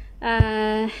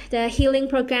 the healing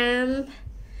program,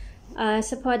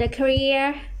 support the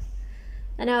career,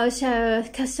 and also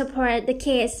support the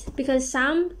case, because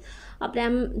some of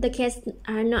them the case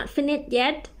are not finished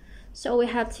yet, so we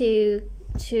have to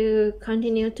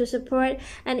continue to support.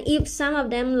 And if some of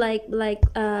them like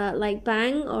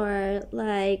Bang or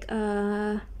like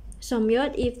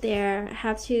Somyot, if they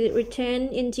have to return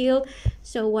in jail,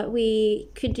 so what we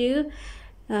could do,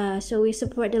 so we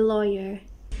support the lawyer.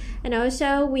 And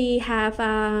also we have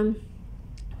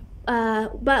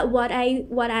but what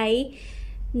I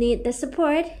need the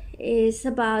support is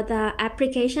about the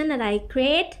application that I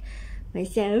create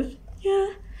myself.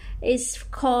 It's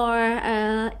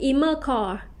called email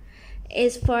call.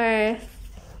 It's for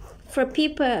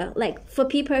people, like for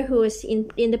people who is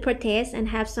in the protest and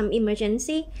have some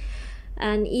emergency.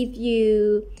 And if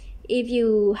you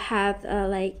have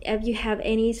if you have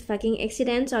any fucking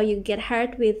accidents or you get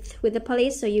hurt with the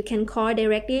police, so you can call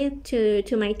directly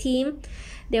to my team.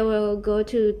 They will go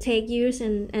to take you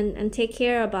and take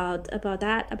care about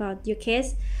your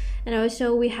case. And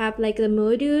also we have like the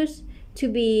modules to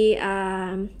be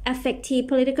effective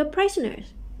political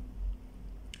prisoners,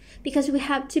 because we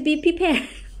have to be prepared.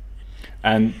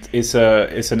 And it's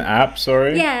an app,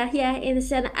 sorry? Yeah,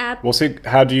 it's an app. What's it?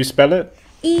 How do you spell it?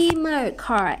 Email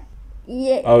card.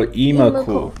 Yeah. Oh, email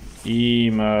cool.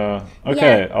 Email.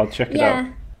 Okay, I'll check it out.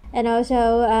 And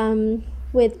also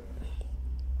with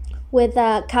with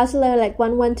a counselor, like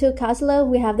 112 counselor.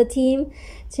 We have the team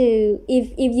to,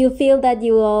 if you feel that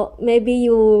you will, maybe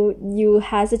you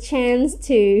has a chance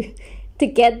to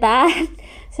get that,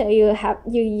 so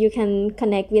you can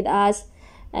connect with us.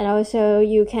 And also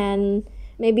you can,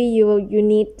 maybe you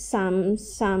need some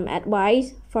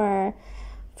advice for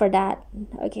that.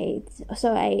 Okay,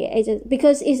 so I just,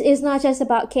 because it's not just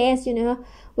about case, you know,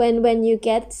 when you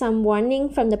get some warning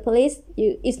from the police,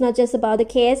 it's not just about the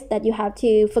case that you have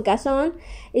to focus on.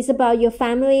 It's about your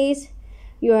families,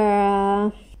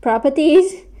 your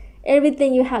properties,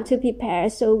 everything you have to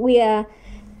prepare. So we are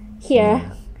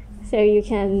here, so you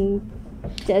can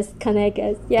just connect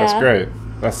us. Yeah, that's great.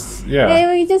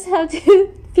 Yeah, we just have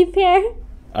to prepare.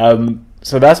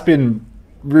 So that's been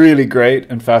really great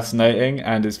and fascinating,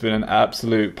 and it's been an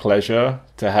absolute pleasure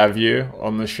to have you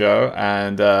on the show.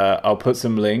 And I'll put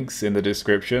some links in the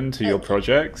description to your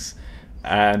projects,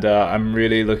 and I'm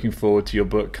really looking forward to your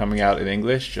book coming out in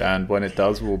English, and when it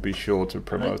does, we'll be sure to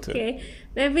promote it. Okay,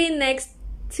 maybe next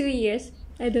 2 years,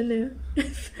 I don't know.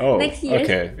 Oh, next year.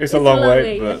 Okay, it's a long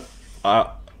wait, but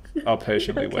I'll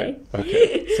patiently wait.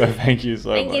 Okay, so thank you so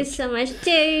much. Thank you so much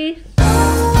too.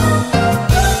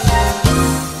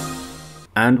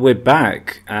 And we're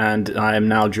back, and I am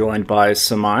now joined by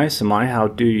Samai. Samai, how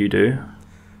do you do?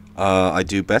 I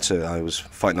do better. I was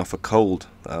fighting off a cold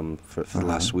for the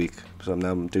last week, so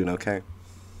I'm doing okay.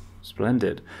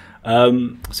 Splendid.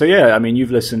 So yeah, I mean,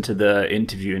 you've listened to the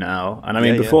interview now, and I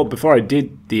mean, before I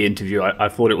did the interview, I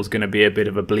thought it was going to be a bit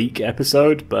of a bleak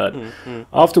episode, but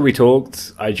after we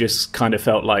talked, I just kind of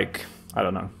felt like, I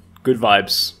don't know, good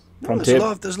vibes.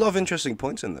 There's a lot of interesting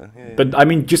points in there. Yeah. But I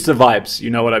mean, just the vibes.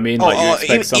 You know what I mean? Like you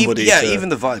expect somebody. Even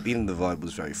the vibe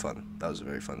was very fun. That was a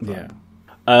very fun vibe.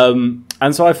 Yeah.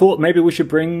 And so I thought maybe we should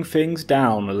bring things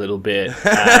down a little bit,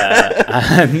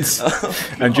 and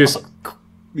just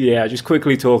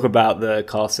quickly talk about the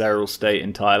carceral state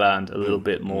in Thailand a little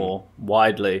bit more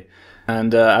widely.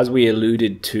 And as we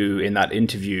alluded to in that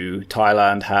interview,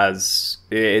 Thailand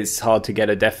it's hard to get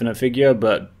a definite figure,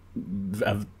 but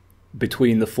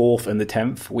between the 4th and the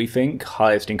 10th, we think,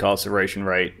 highest incarceration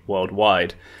rate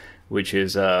worldwide, which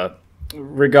is,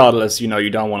 regardless, you know, you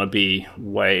don't want to be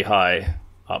way high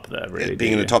up there, really.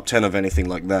 Being in the top 10 of anything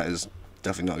like that is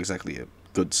definitely not exactly a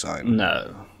good sign.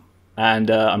 No. And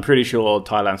I'm pretty sure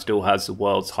Thailand still has the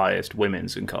world's highest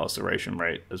women's incarceration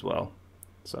rate as well.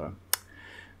 So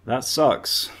that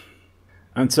sucks.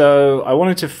 And so I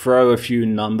wanted to throw a few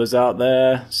numbers out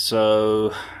there.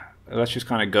 So let's just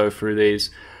kind of go through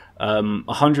these.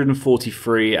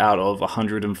 143 out of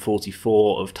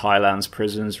 144 of Thailand's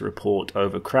prisons report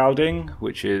overcrowding,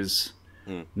 which is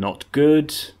not good.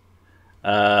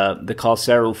 The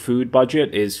carceral food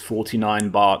budget is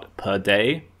 49 baht per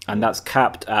day, and that's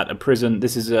capped at a prison.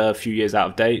 This is a few years out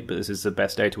of date, but this is the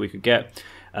best data we could get.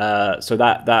 So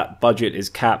that budget is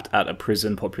capped at a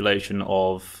prison population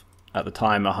of, at the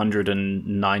time,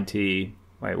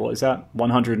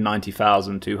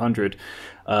 190,200.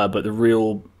 But the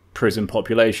real prison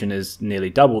population is nearly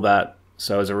double that.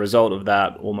 So as a result of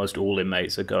that, almost all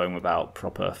inmates are going without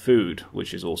proper food,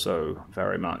 which is also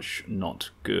very much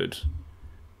not good.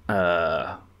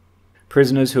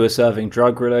 Prisoners who are serving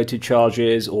drug-related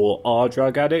charges or are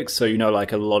drug addicts. So, you know,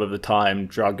 like a lot of the time,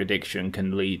 drug addiction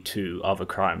can lead to other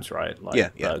crimes, right?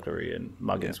 Like burglary and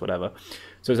muggings, whatever.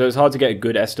 So it's hard to get a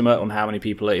good estimate on how many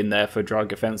people are in there for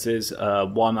drug offences.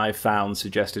 One I found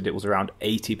suggested it was around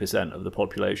 80% of the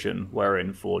population were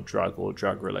in for drug or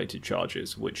drug-related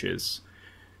charges, which is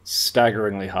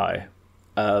staggeringly high.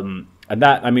 And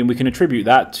that, I mean, we can attribute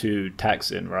that to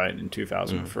Thaksin, right, in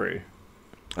 2003.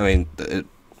 I mean,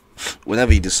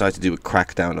 whenever you decide to do a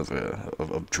crackdown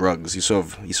of drugs, you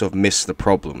sort of miss the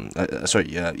problem.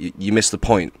 You miss the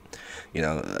point. You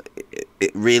know,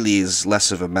 it really is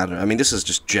less of a matter. I mean, this is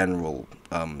just general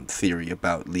theory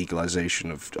about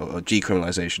legalization or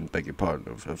decriminalization, beg your pardon,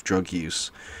 of drug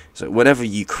use. So whenever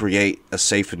you create a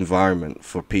safe environment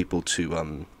for people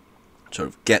to sort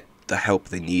of get the help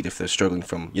they need if they're struggling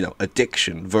from, you know,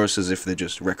 addiction versus if they're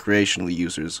just recreational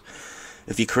users,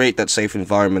 if you create that safe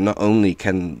environment, not only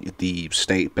can the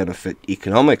state benefit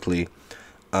economically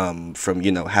from,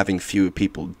 you know, having fewer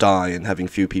people die and having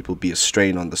fewer people be a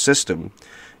strain on the system,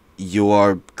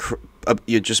 you're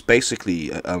just basically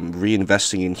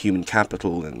reinvesting in human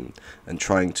capital and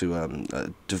trying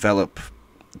to develop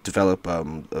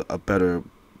a better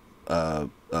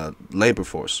labor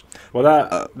force.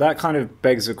 Well, that kind of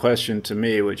begs a question to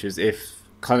me, which is if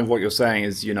kind of what you're saying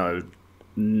is, you know,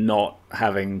 not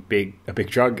having a big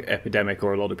drug epidemic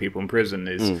or a lot of people in prison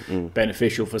is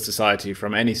beneficial for society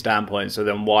from any standpoint. So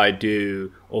then why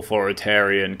do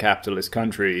authoritarian capitalist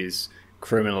countries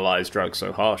criminalize drugs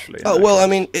so harshly. Oh well, I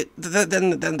mean,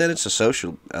 then it's a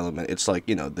social element. It's like,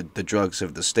 you know, the drugs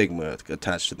have the stigma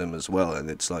attached to them as well, and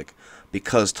it's like,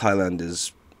 because Thailand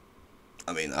is,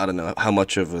 I mean, I don't know how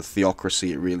much of a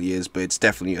theocracy it really is, but it's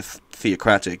definitely a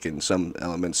theocratic in some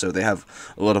elements. So they have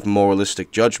a lot of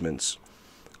moralistic judgments.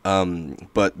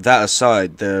 But that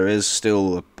aside, there is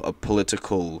still a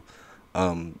political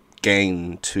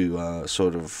gain to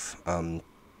sort of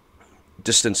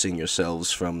distancing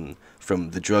yourselves from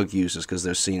the drug users, because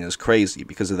they're seen as crazy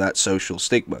because of that social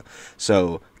stigma.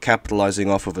 So capitalizing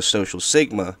off of a social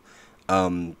stigma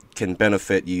can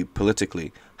benefit you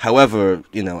politically. However,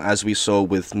 you know, as we saw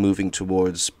with moving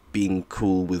towards being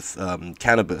cool with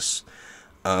cannabis,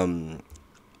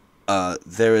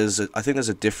 there is I think there's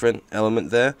a different element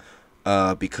there,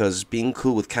 because being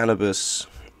cool with cannabis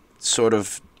sort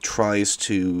of tries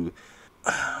to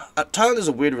Thailand has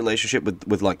a weird relationship with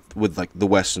the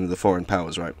West and the foreign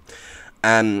powers, right?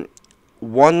 And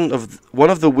one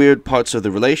of the weird parts of the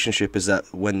relationship is that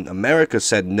when America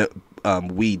said no,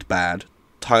 weed bad,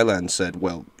 Thailand said,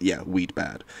 well, yeah, weed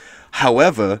bad.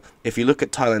 However, if you look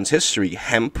at Thailand's history,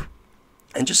 hemp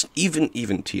and just even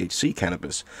THC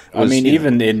cannabis was, I mean,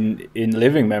 even in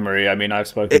living memory, I mean, I've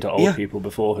spoken to old people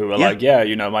before who were like, yeah,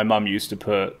 you know, my mum used to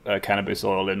put cannabis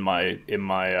oil in my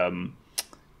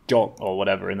jok or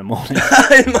whatever in the morning.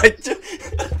 In my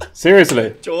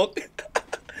seriously, jok.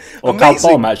 Or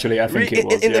kaltom, actually, I think it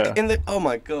was. Oh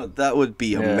my god, that would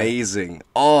be amazing.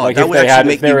 Oh, like that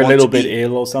if they were a little bit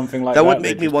ill or something like that. That would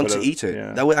make me want to eat it.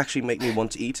 Yeah. That would actually make me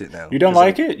want to eat it now. You don't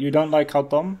like it? You don't like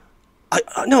kaltom?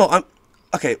 No,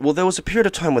 okay, well, there was a period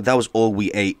of time where that was all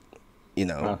we ate, you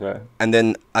know. Okay. And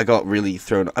then I got really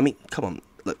thrown. I mean, come on,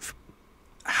 look.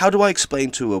 How do I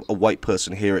explain to a white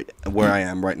person here where I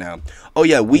am right now? Oh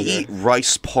yeah, we eat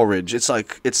rice porridge. It's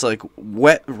like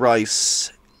wet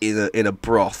rice in a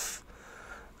broth.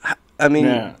 I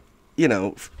mean, you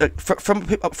know, from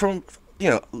you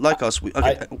know, like us. We're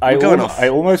going off. I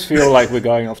almost feel like we're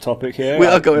going off topic here. We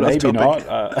are going off topic. Maybe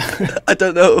not. I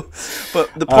don't know,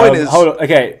 but the point is. Hold on.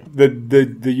 Okay,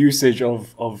 the usage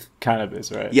of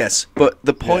cannabis, right? Yes, but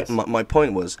the point. Yes. My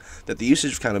point was that the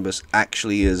usage of cannabis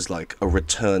actually is like a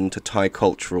return to Thai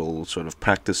cultural sort of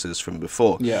practices from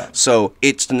before. Yeah. So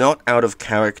it's not out of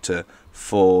character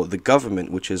for the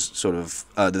government, which is sort of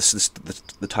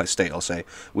the Thai state, I'll say,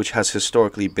 which has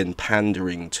historically been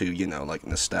pandering to, you know, like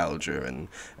nostalgia and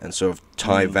sort of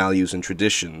Thai values and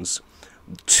traditions,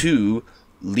 to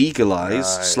legalize /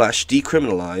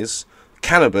 decriminalize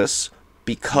cannabis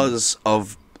because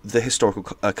of the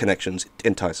historical connections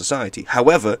in Thai society.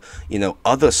 However, you know,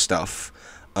 other stuff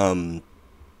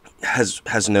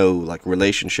has no like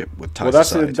relationship with Thai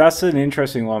society. That's an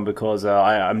interesting one, because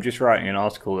I'm just writing an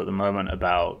article at the moment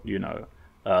about, you know,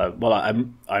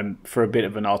 I'm for a bit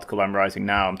of an article I'm writing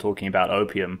now. I'm talking about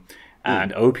opium,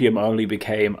 and opium only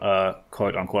became a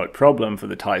quote unquote problem for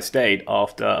the Thai state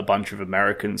after a bunch of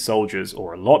American soldiers,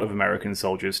 or a lot of American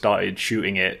soldiers, started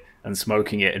shooting it and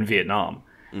smoking it in Vietnam.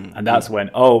 And that's when,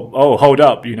 hold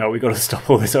up, you know, we got to stop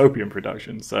all this opium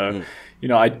production. So, you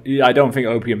know, I don't think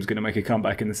opium's going to make a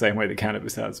comeback in the same way that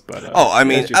cannabis has. But I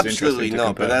mean, absolutely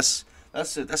not. But that's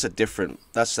a different.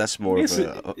 That's more of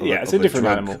a different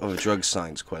animal, of a drug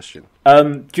science question.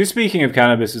 Just speaking of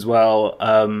cannabis as well,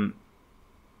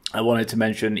 I wanted to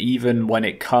mention, even when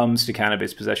it comes to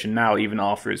cannabis possession now, even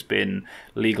after it's been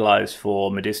legalized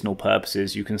for medicinal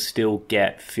purposes, you can still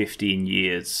get 15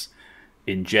 years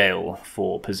in jail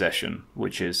for possession,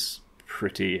 which is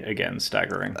pretty, again,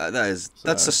 staggering. That's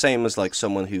the same as like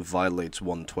someone who violates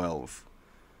 112.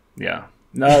 Yeah,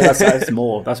 no, that's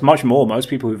more. That's much more. Most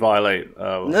people who violate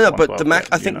no, but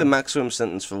I think the maximum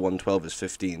sentence for 112 is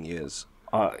 15 years.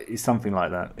 It's something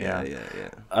like that.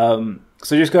 Yeah.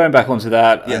 So just going back onto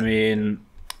that, I mean,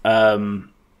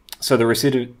 so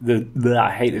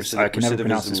I hate this. I can never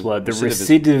pronounce this word. The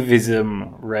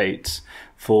recidivism rate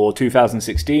for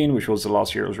 2016, which was the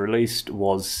last year it was released,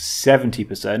 was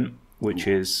 70%, which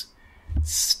is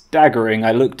staggering.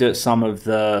 I looked at some of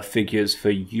the figures for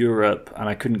Europe, and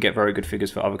I couldn't get very good figures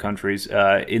for other countries.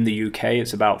 In the UK,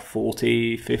 it's about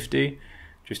 40, 50,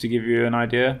 just to give you an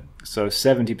idea. So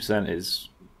 70% is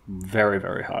very,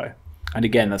 very high. And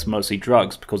again, that's mostly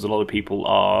drugs, because a lot of people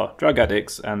are drug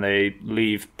addicts, and they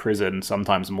leave prison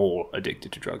sometimes more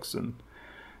addicted to drugs than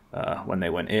when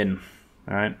they went in.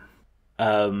 All right.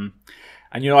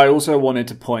 And, you know, I also wanted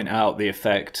to point out the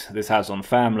effect this has on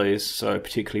families, so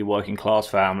particularly working class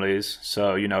families.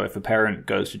 So, you know, if a parent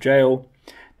goes to jail,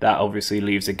 that obviously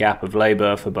leaves a gap of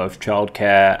labor for both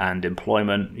childcare and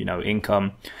employment,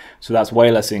 income. So that's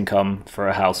way less income for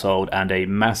a household and a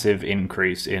massive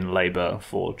increase in labor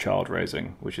for child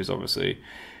raising, which is obviously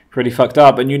pretty fucked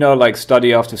up. And like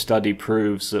study after study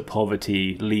proves that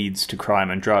poverty leads to crime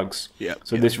and drugs. Yeah.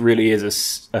 So this really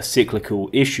is a cyclical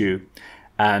issue.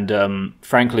 And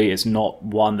frankly, it's not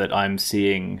one that I'm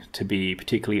seeing to be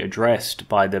particularly addressed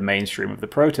by the mainstream of the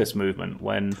protest movement.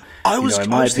 When I was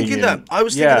thinking that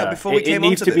before we came it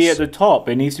needs onto to be this. at the top.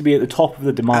 It needs to be at the top of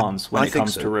the demands when it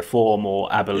comes to reform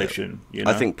or abolition.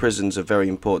 I think prisons are very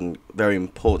important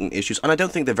issues, and I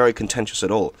don't think they're very contentious at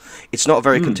all. It's not a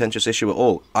very contentious issue at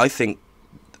all. I think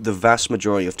the vast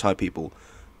majority of Thai people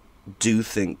do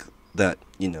think that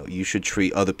you should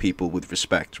treat other people with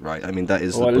respect, right? I mean, that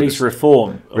is, or at least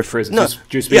reform of prisons. No,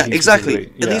 just yeah,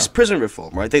 exactly. At least prison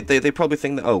reform, right? They probably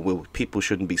think that people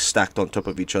shouldn't be stacked on top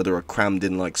of each other or crammed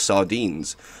in like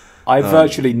sardines. I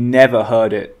virtually never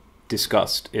heard it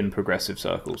discussed in progressive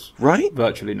circles. Right?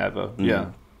 Virtually never.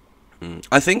 Yeah.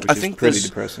 I think pretty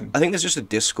depressing. I think there's just a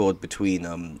discord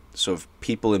between sort of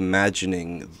people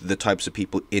imagining the types of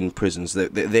people in prisons.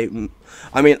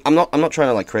 I mean, I'm not trying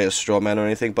to like create a straw man or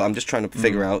anything, but I'm just trying to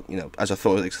figure out, as a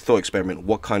thought experiment,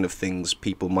 what kind of things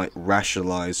people might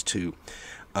rationalize to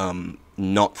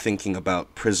not thinking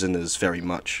about prisoners very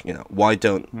much. Why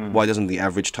doesn't the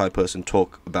average Thai person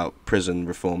talk about prison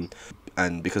reform?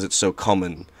 And because it's so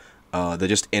common, they're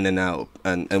just in and out,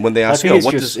 and when they ask,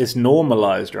 it's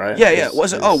normalized, right? Yeah.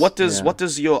 What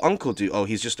does your uncle do? Oh,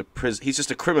 he's just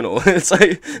a criminal. It's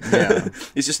like,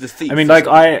 he's just a thief. I mean, like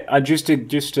I just to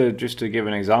give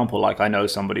an example, like I know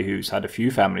somebody who's had a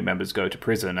few family members go to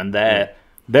prison, and they're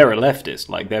a leftist,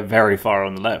 like they're very far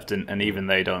on the left, and even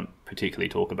they don't particularly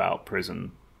talk about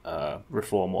prison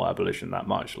reform or abolition that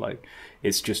much. Like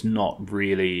it's just not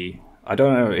really. I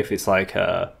don't know if it's like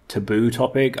a taboo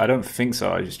topic. I don't think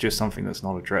so. It's just something that's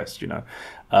not addressed, You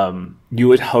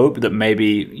would hope that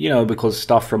maybe, because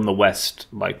stuff from the West,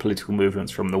 like political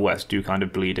movements from the West do kind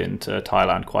of bleed into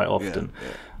Thailand quite often.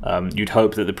 Yeah. You'd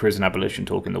hope that the prison abolition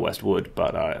talk in the West would,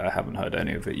 but I haven't heard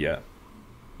any of it yet.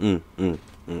 I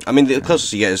mean, the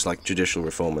closest you get is like judicial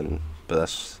reform, but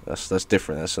that's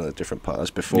different. That's a different part.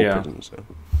 That's before prison, so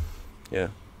yeah.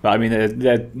 But I mean,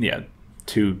 they're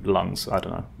two lungs, I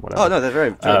don't know, whatever. Oh no, they're very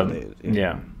related.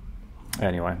 Yeah.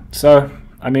 Anyway, so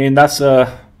I mean that's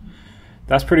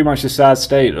pretty much the sad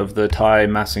state of the Thai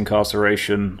mass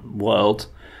incarceration world.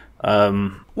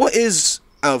 What is,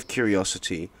 out of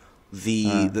curiosity,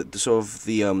 the sort of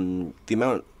the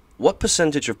amount? What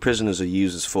percentage of prisoners are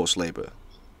used as forced labor?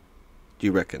 Do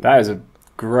you reckon? That is a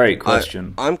great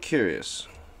question. I'm curious.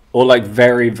 Or like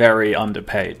very, very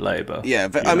underpaid labor. Yeah,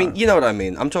 I mean, you know what I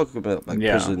mean. I'm talking about like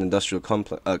prison industrial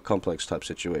complex type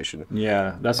situation.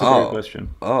 Yeah, that's a great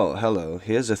question. Oh, hello.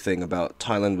 Here's a thing about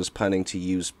Thailand was planning to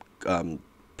use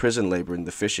prison labor in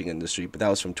the fishing industry, but that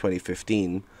was from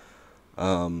 2015.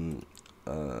 So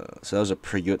that was a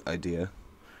pretty idea.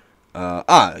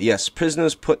 Yes,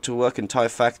 prisoners put to work in Thai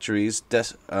factories,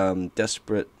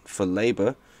 desperate for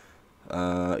labor.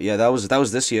 That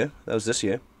was this year.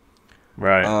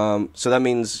 Right. So that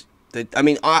means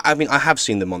I have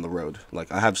seen them on the road. Like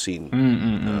I have seen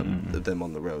them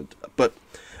on the road. But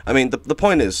I mean, the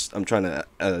point is, I'm trying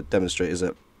to demonstrate is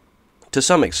that to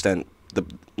some extent, to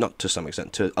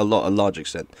a large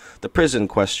extent, the prison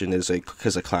question is a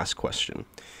class question.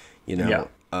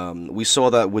 We saw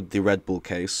that with the Red Bull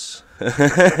case.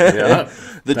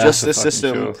 The justice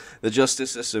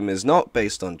system is not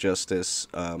based on justice.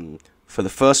 For the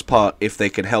first part, if they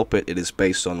can help it, it is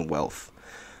based on wealth.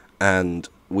 And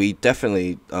we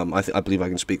definitely, I believe I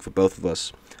can speak for both of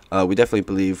us, we definitely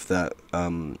believe that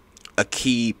a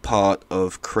key part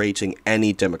of creating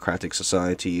any democratic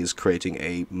society is creating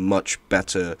a much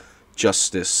better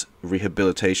justice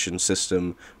rehabilitation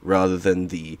system rather than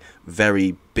the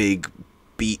very big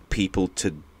beat people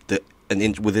to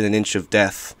within an inch of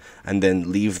death and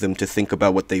then leave them to think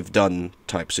about what they've done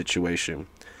type situation.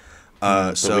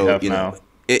 So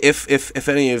if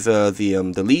any of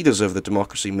the leaders of the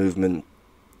democracy movement,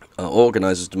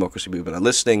 organizers of the democracy movement, are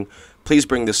listening, please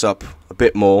bring this up a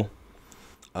bit more.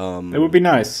 It would be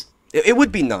nice. It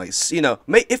would be nice,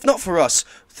 if not for us,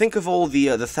 think of all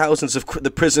the thousands of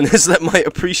the prisoners that might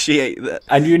appreciate that.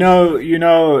 And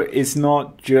it's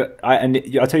not just.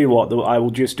 I'll tell you what. I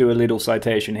will just do a little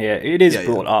citation here. It is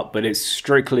brought up, but it's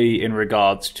strictly in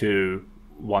regards to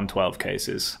 112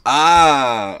 cases.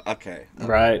 Okay.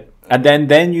 Right. And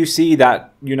then you see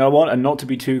that, and not to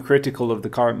be too critical of the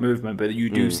current movement, but you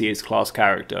do see its class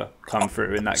character come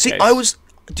through in that case.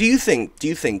 Do you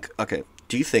think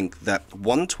do you think that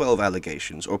 112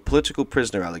 allegations or political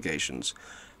prisoner allegations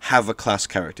have a class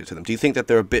character to them? Do you think that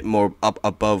they're a bit more up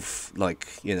above, like,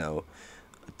 you know,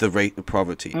 the rate of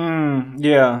poverty?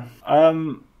 Yeah.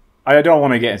 I don't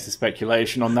want to get into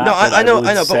speculation on that. No, I know.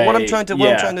 But say, what I'm trying to,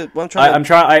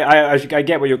 I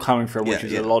get where you're coming from, which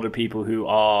is yeah. a lot of people who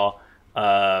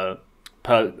are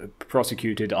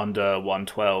prosecuted under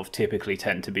 112 typically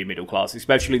tend to be middle class,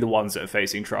 especially the ones that are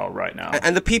facing trial right now.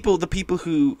 And the people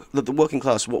who the working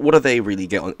class, what do they really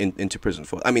get into prison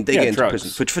for? I mean, they get into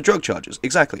prison for drug charges,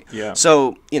 exactly. Yeah.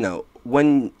 So you know,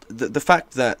 when the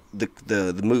fact that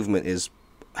the movement is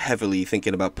heavily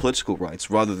thinking about political rights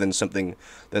rather than you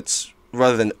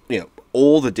know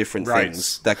all the different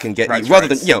things that can get you, rather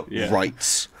than you know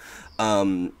rights,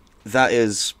 that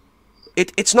is.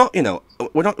 It's not, you know,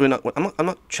 I'm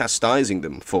not chastising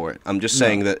them for it. I'm just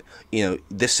saying that, you know,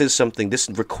 this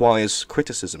requires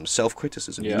criticism,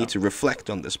 self-criticism. You need to reflect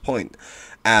on this point.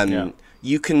 And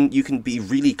you can be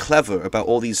really clever about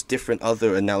all these different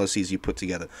other analyses you put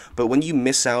together. But when you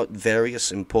miss out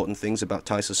various important things about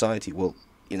Thai society, well,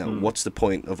 you know, what's the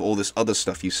point of all this other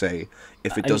stuff you say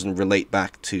if it doesn't relate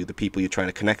back to the people you're trying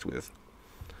to connect with?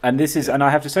 And this is, and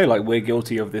I have to say, like, we're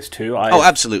guilty of this too.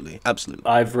 Absolutely.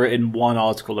 I've written one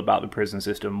article about the prison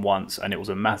system once, and it was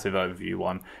a massive overview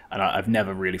one, and I've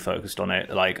never really focused on it.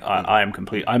 Like, I'm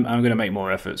going to make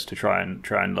more efforts to try and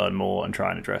learn more and try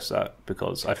and address that,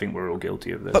 because I think we're all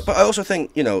guilty of this. But I also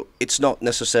think, you know, it's not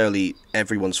necessarily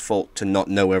everyone's fault to not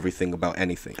know everything about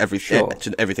anything. Everything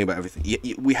about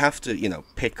everything. We have to, you know,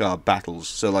 pick our battles.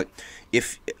 So, like,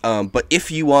 if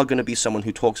you are going to be someone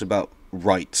who talks about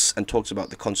rights and talks about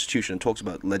the Constitution and talks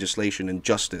about legislation and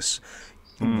justice,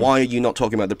 why are you not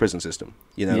talking about the prison system?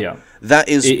 You know, that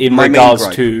is in my regards main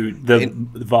gripe. To the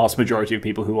vast majority of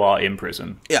people who are in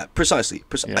prison. Yeah, precisely.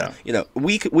 You know,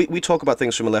 we talk about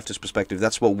things from a leftist perspective.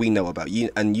 That's what we know about.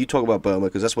 You talk about Burma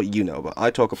because that's what you know about.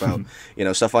 I talk about you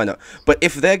know, stuff I know. But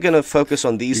if they're gonna focus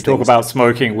on these, talk about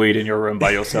smoking weed in your room by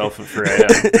yourself at 3 a.m.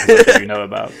 That's what you know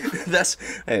about.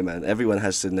 Hey man, everyone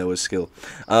has to know a skill.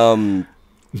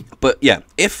 But yeah,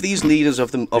 if these leaders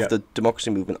of the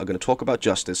democracy movement are going to talk about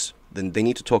justice, then they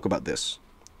need to talk about this.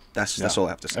 That's all I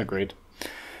have to say. Agreed.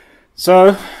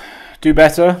 So, do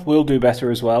better. We'll do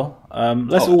better as well.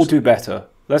 Let's all do better.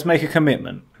 Let's make a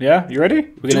commitment. Yeah, you ready?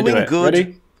 We're going to do it.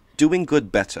 Ready? Doing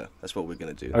good better. That's what we're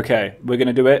going to do. Okay, we're going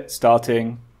to do it.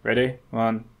 Starting. Ready?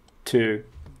 1, 2.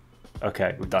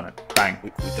 Okay, we've done it. Bang.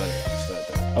 We've done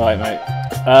it. All right, mate.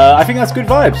 I think that's good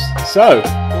vibes. So,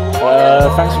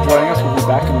 thanks for joining us. We'll be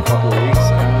back in a couple of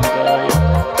weeks.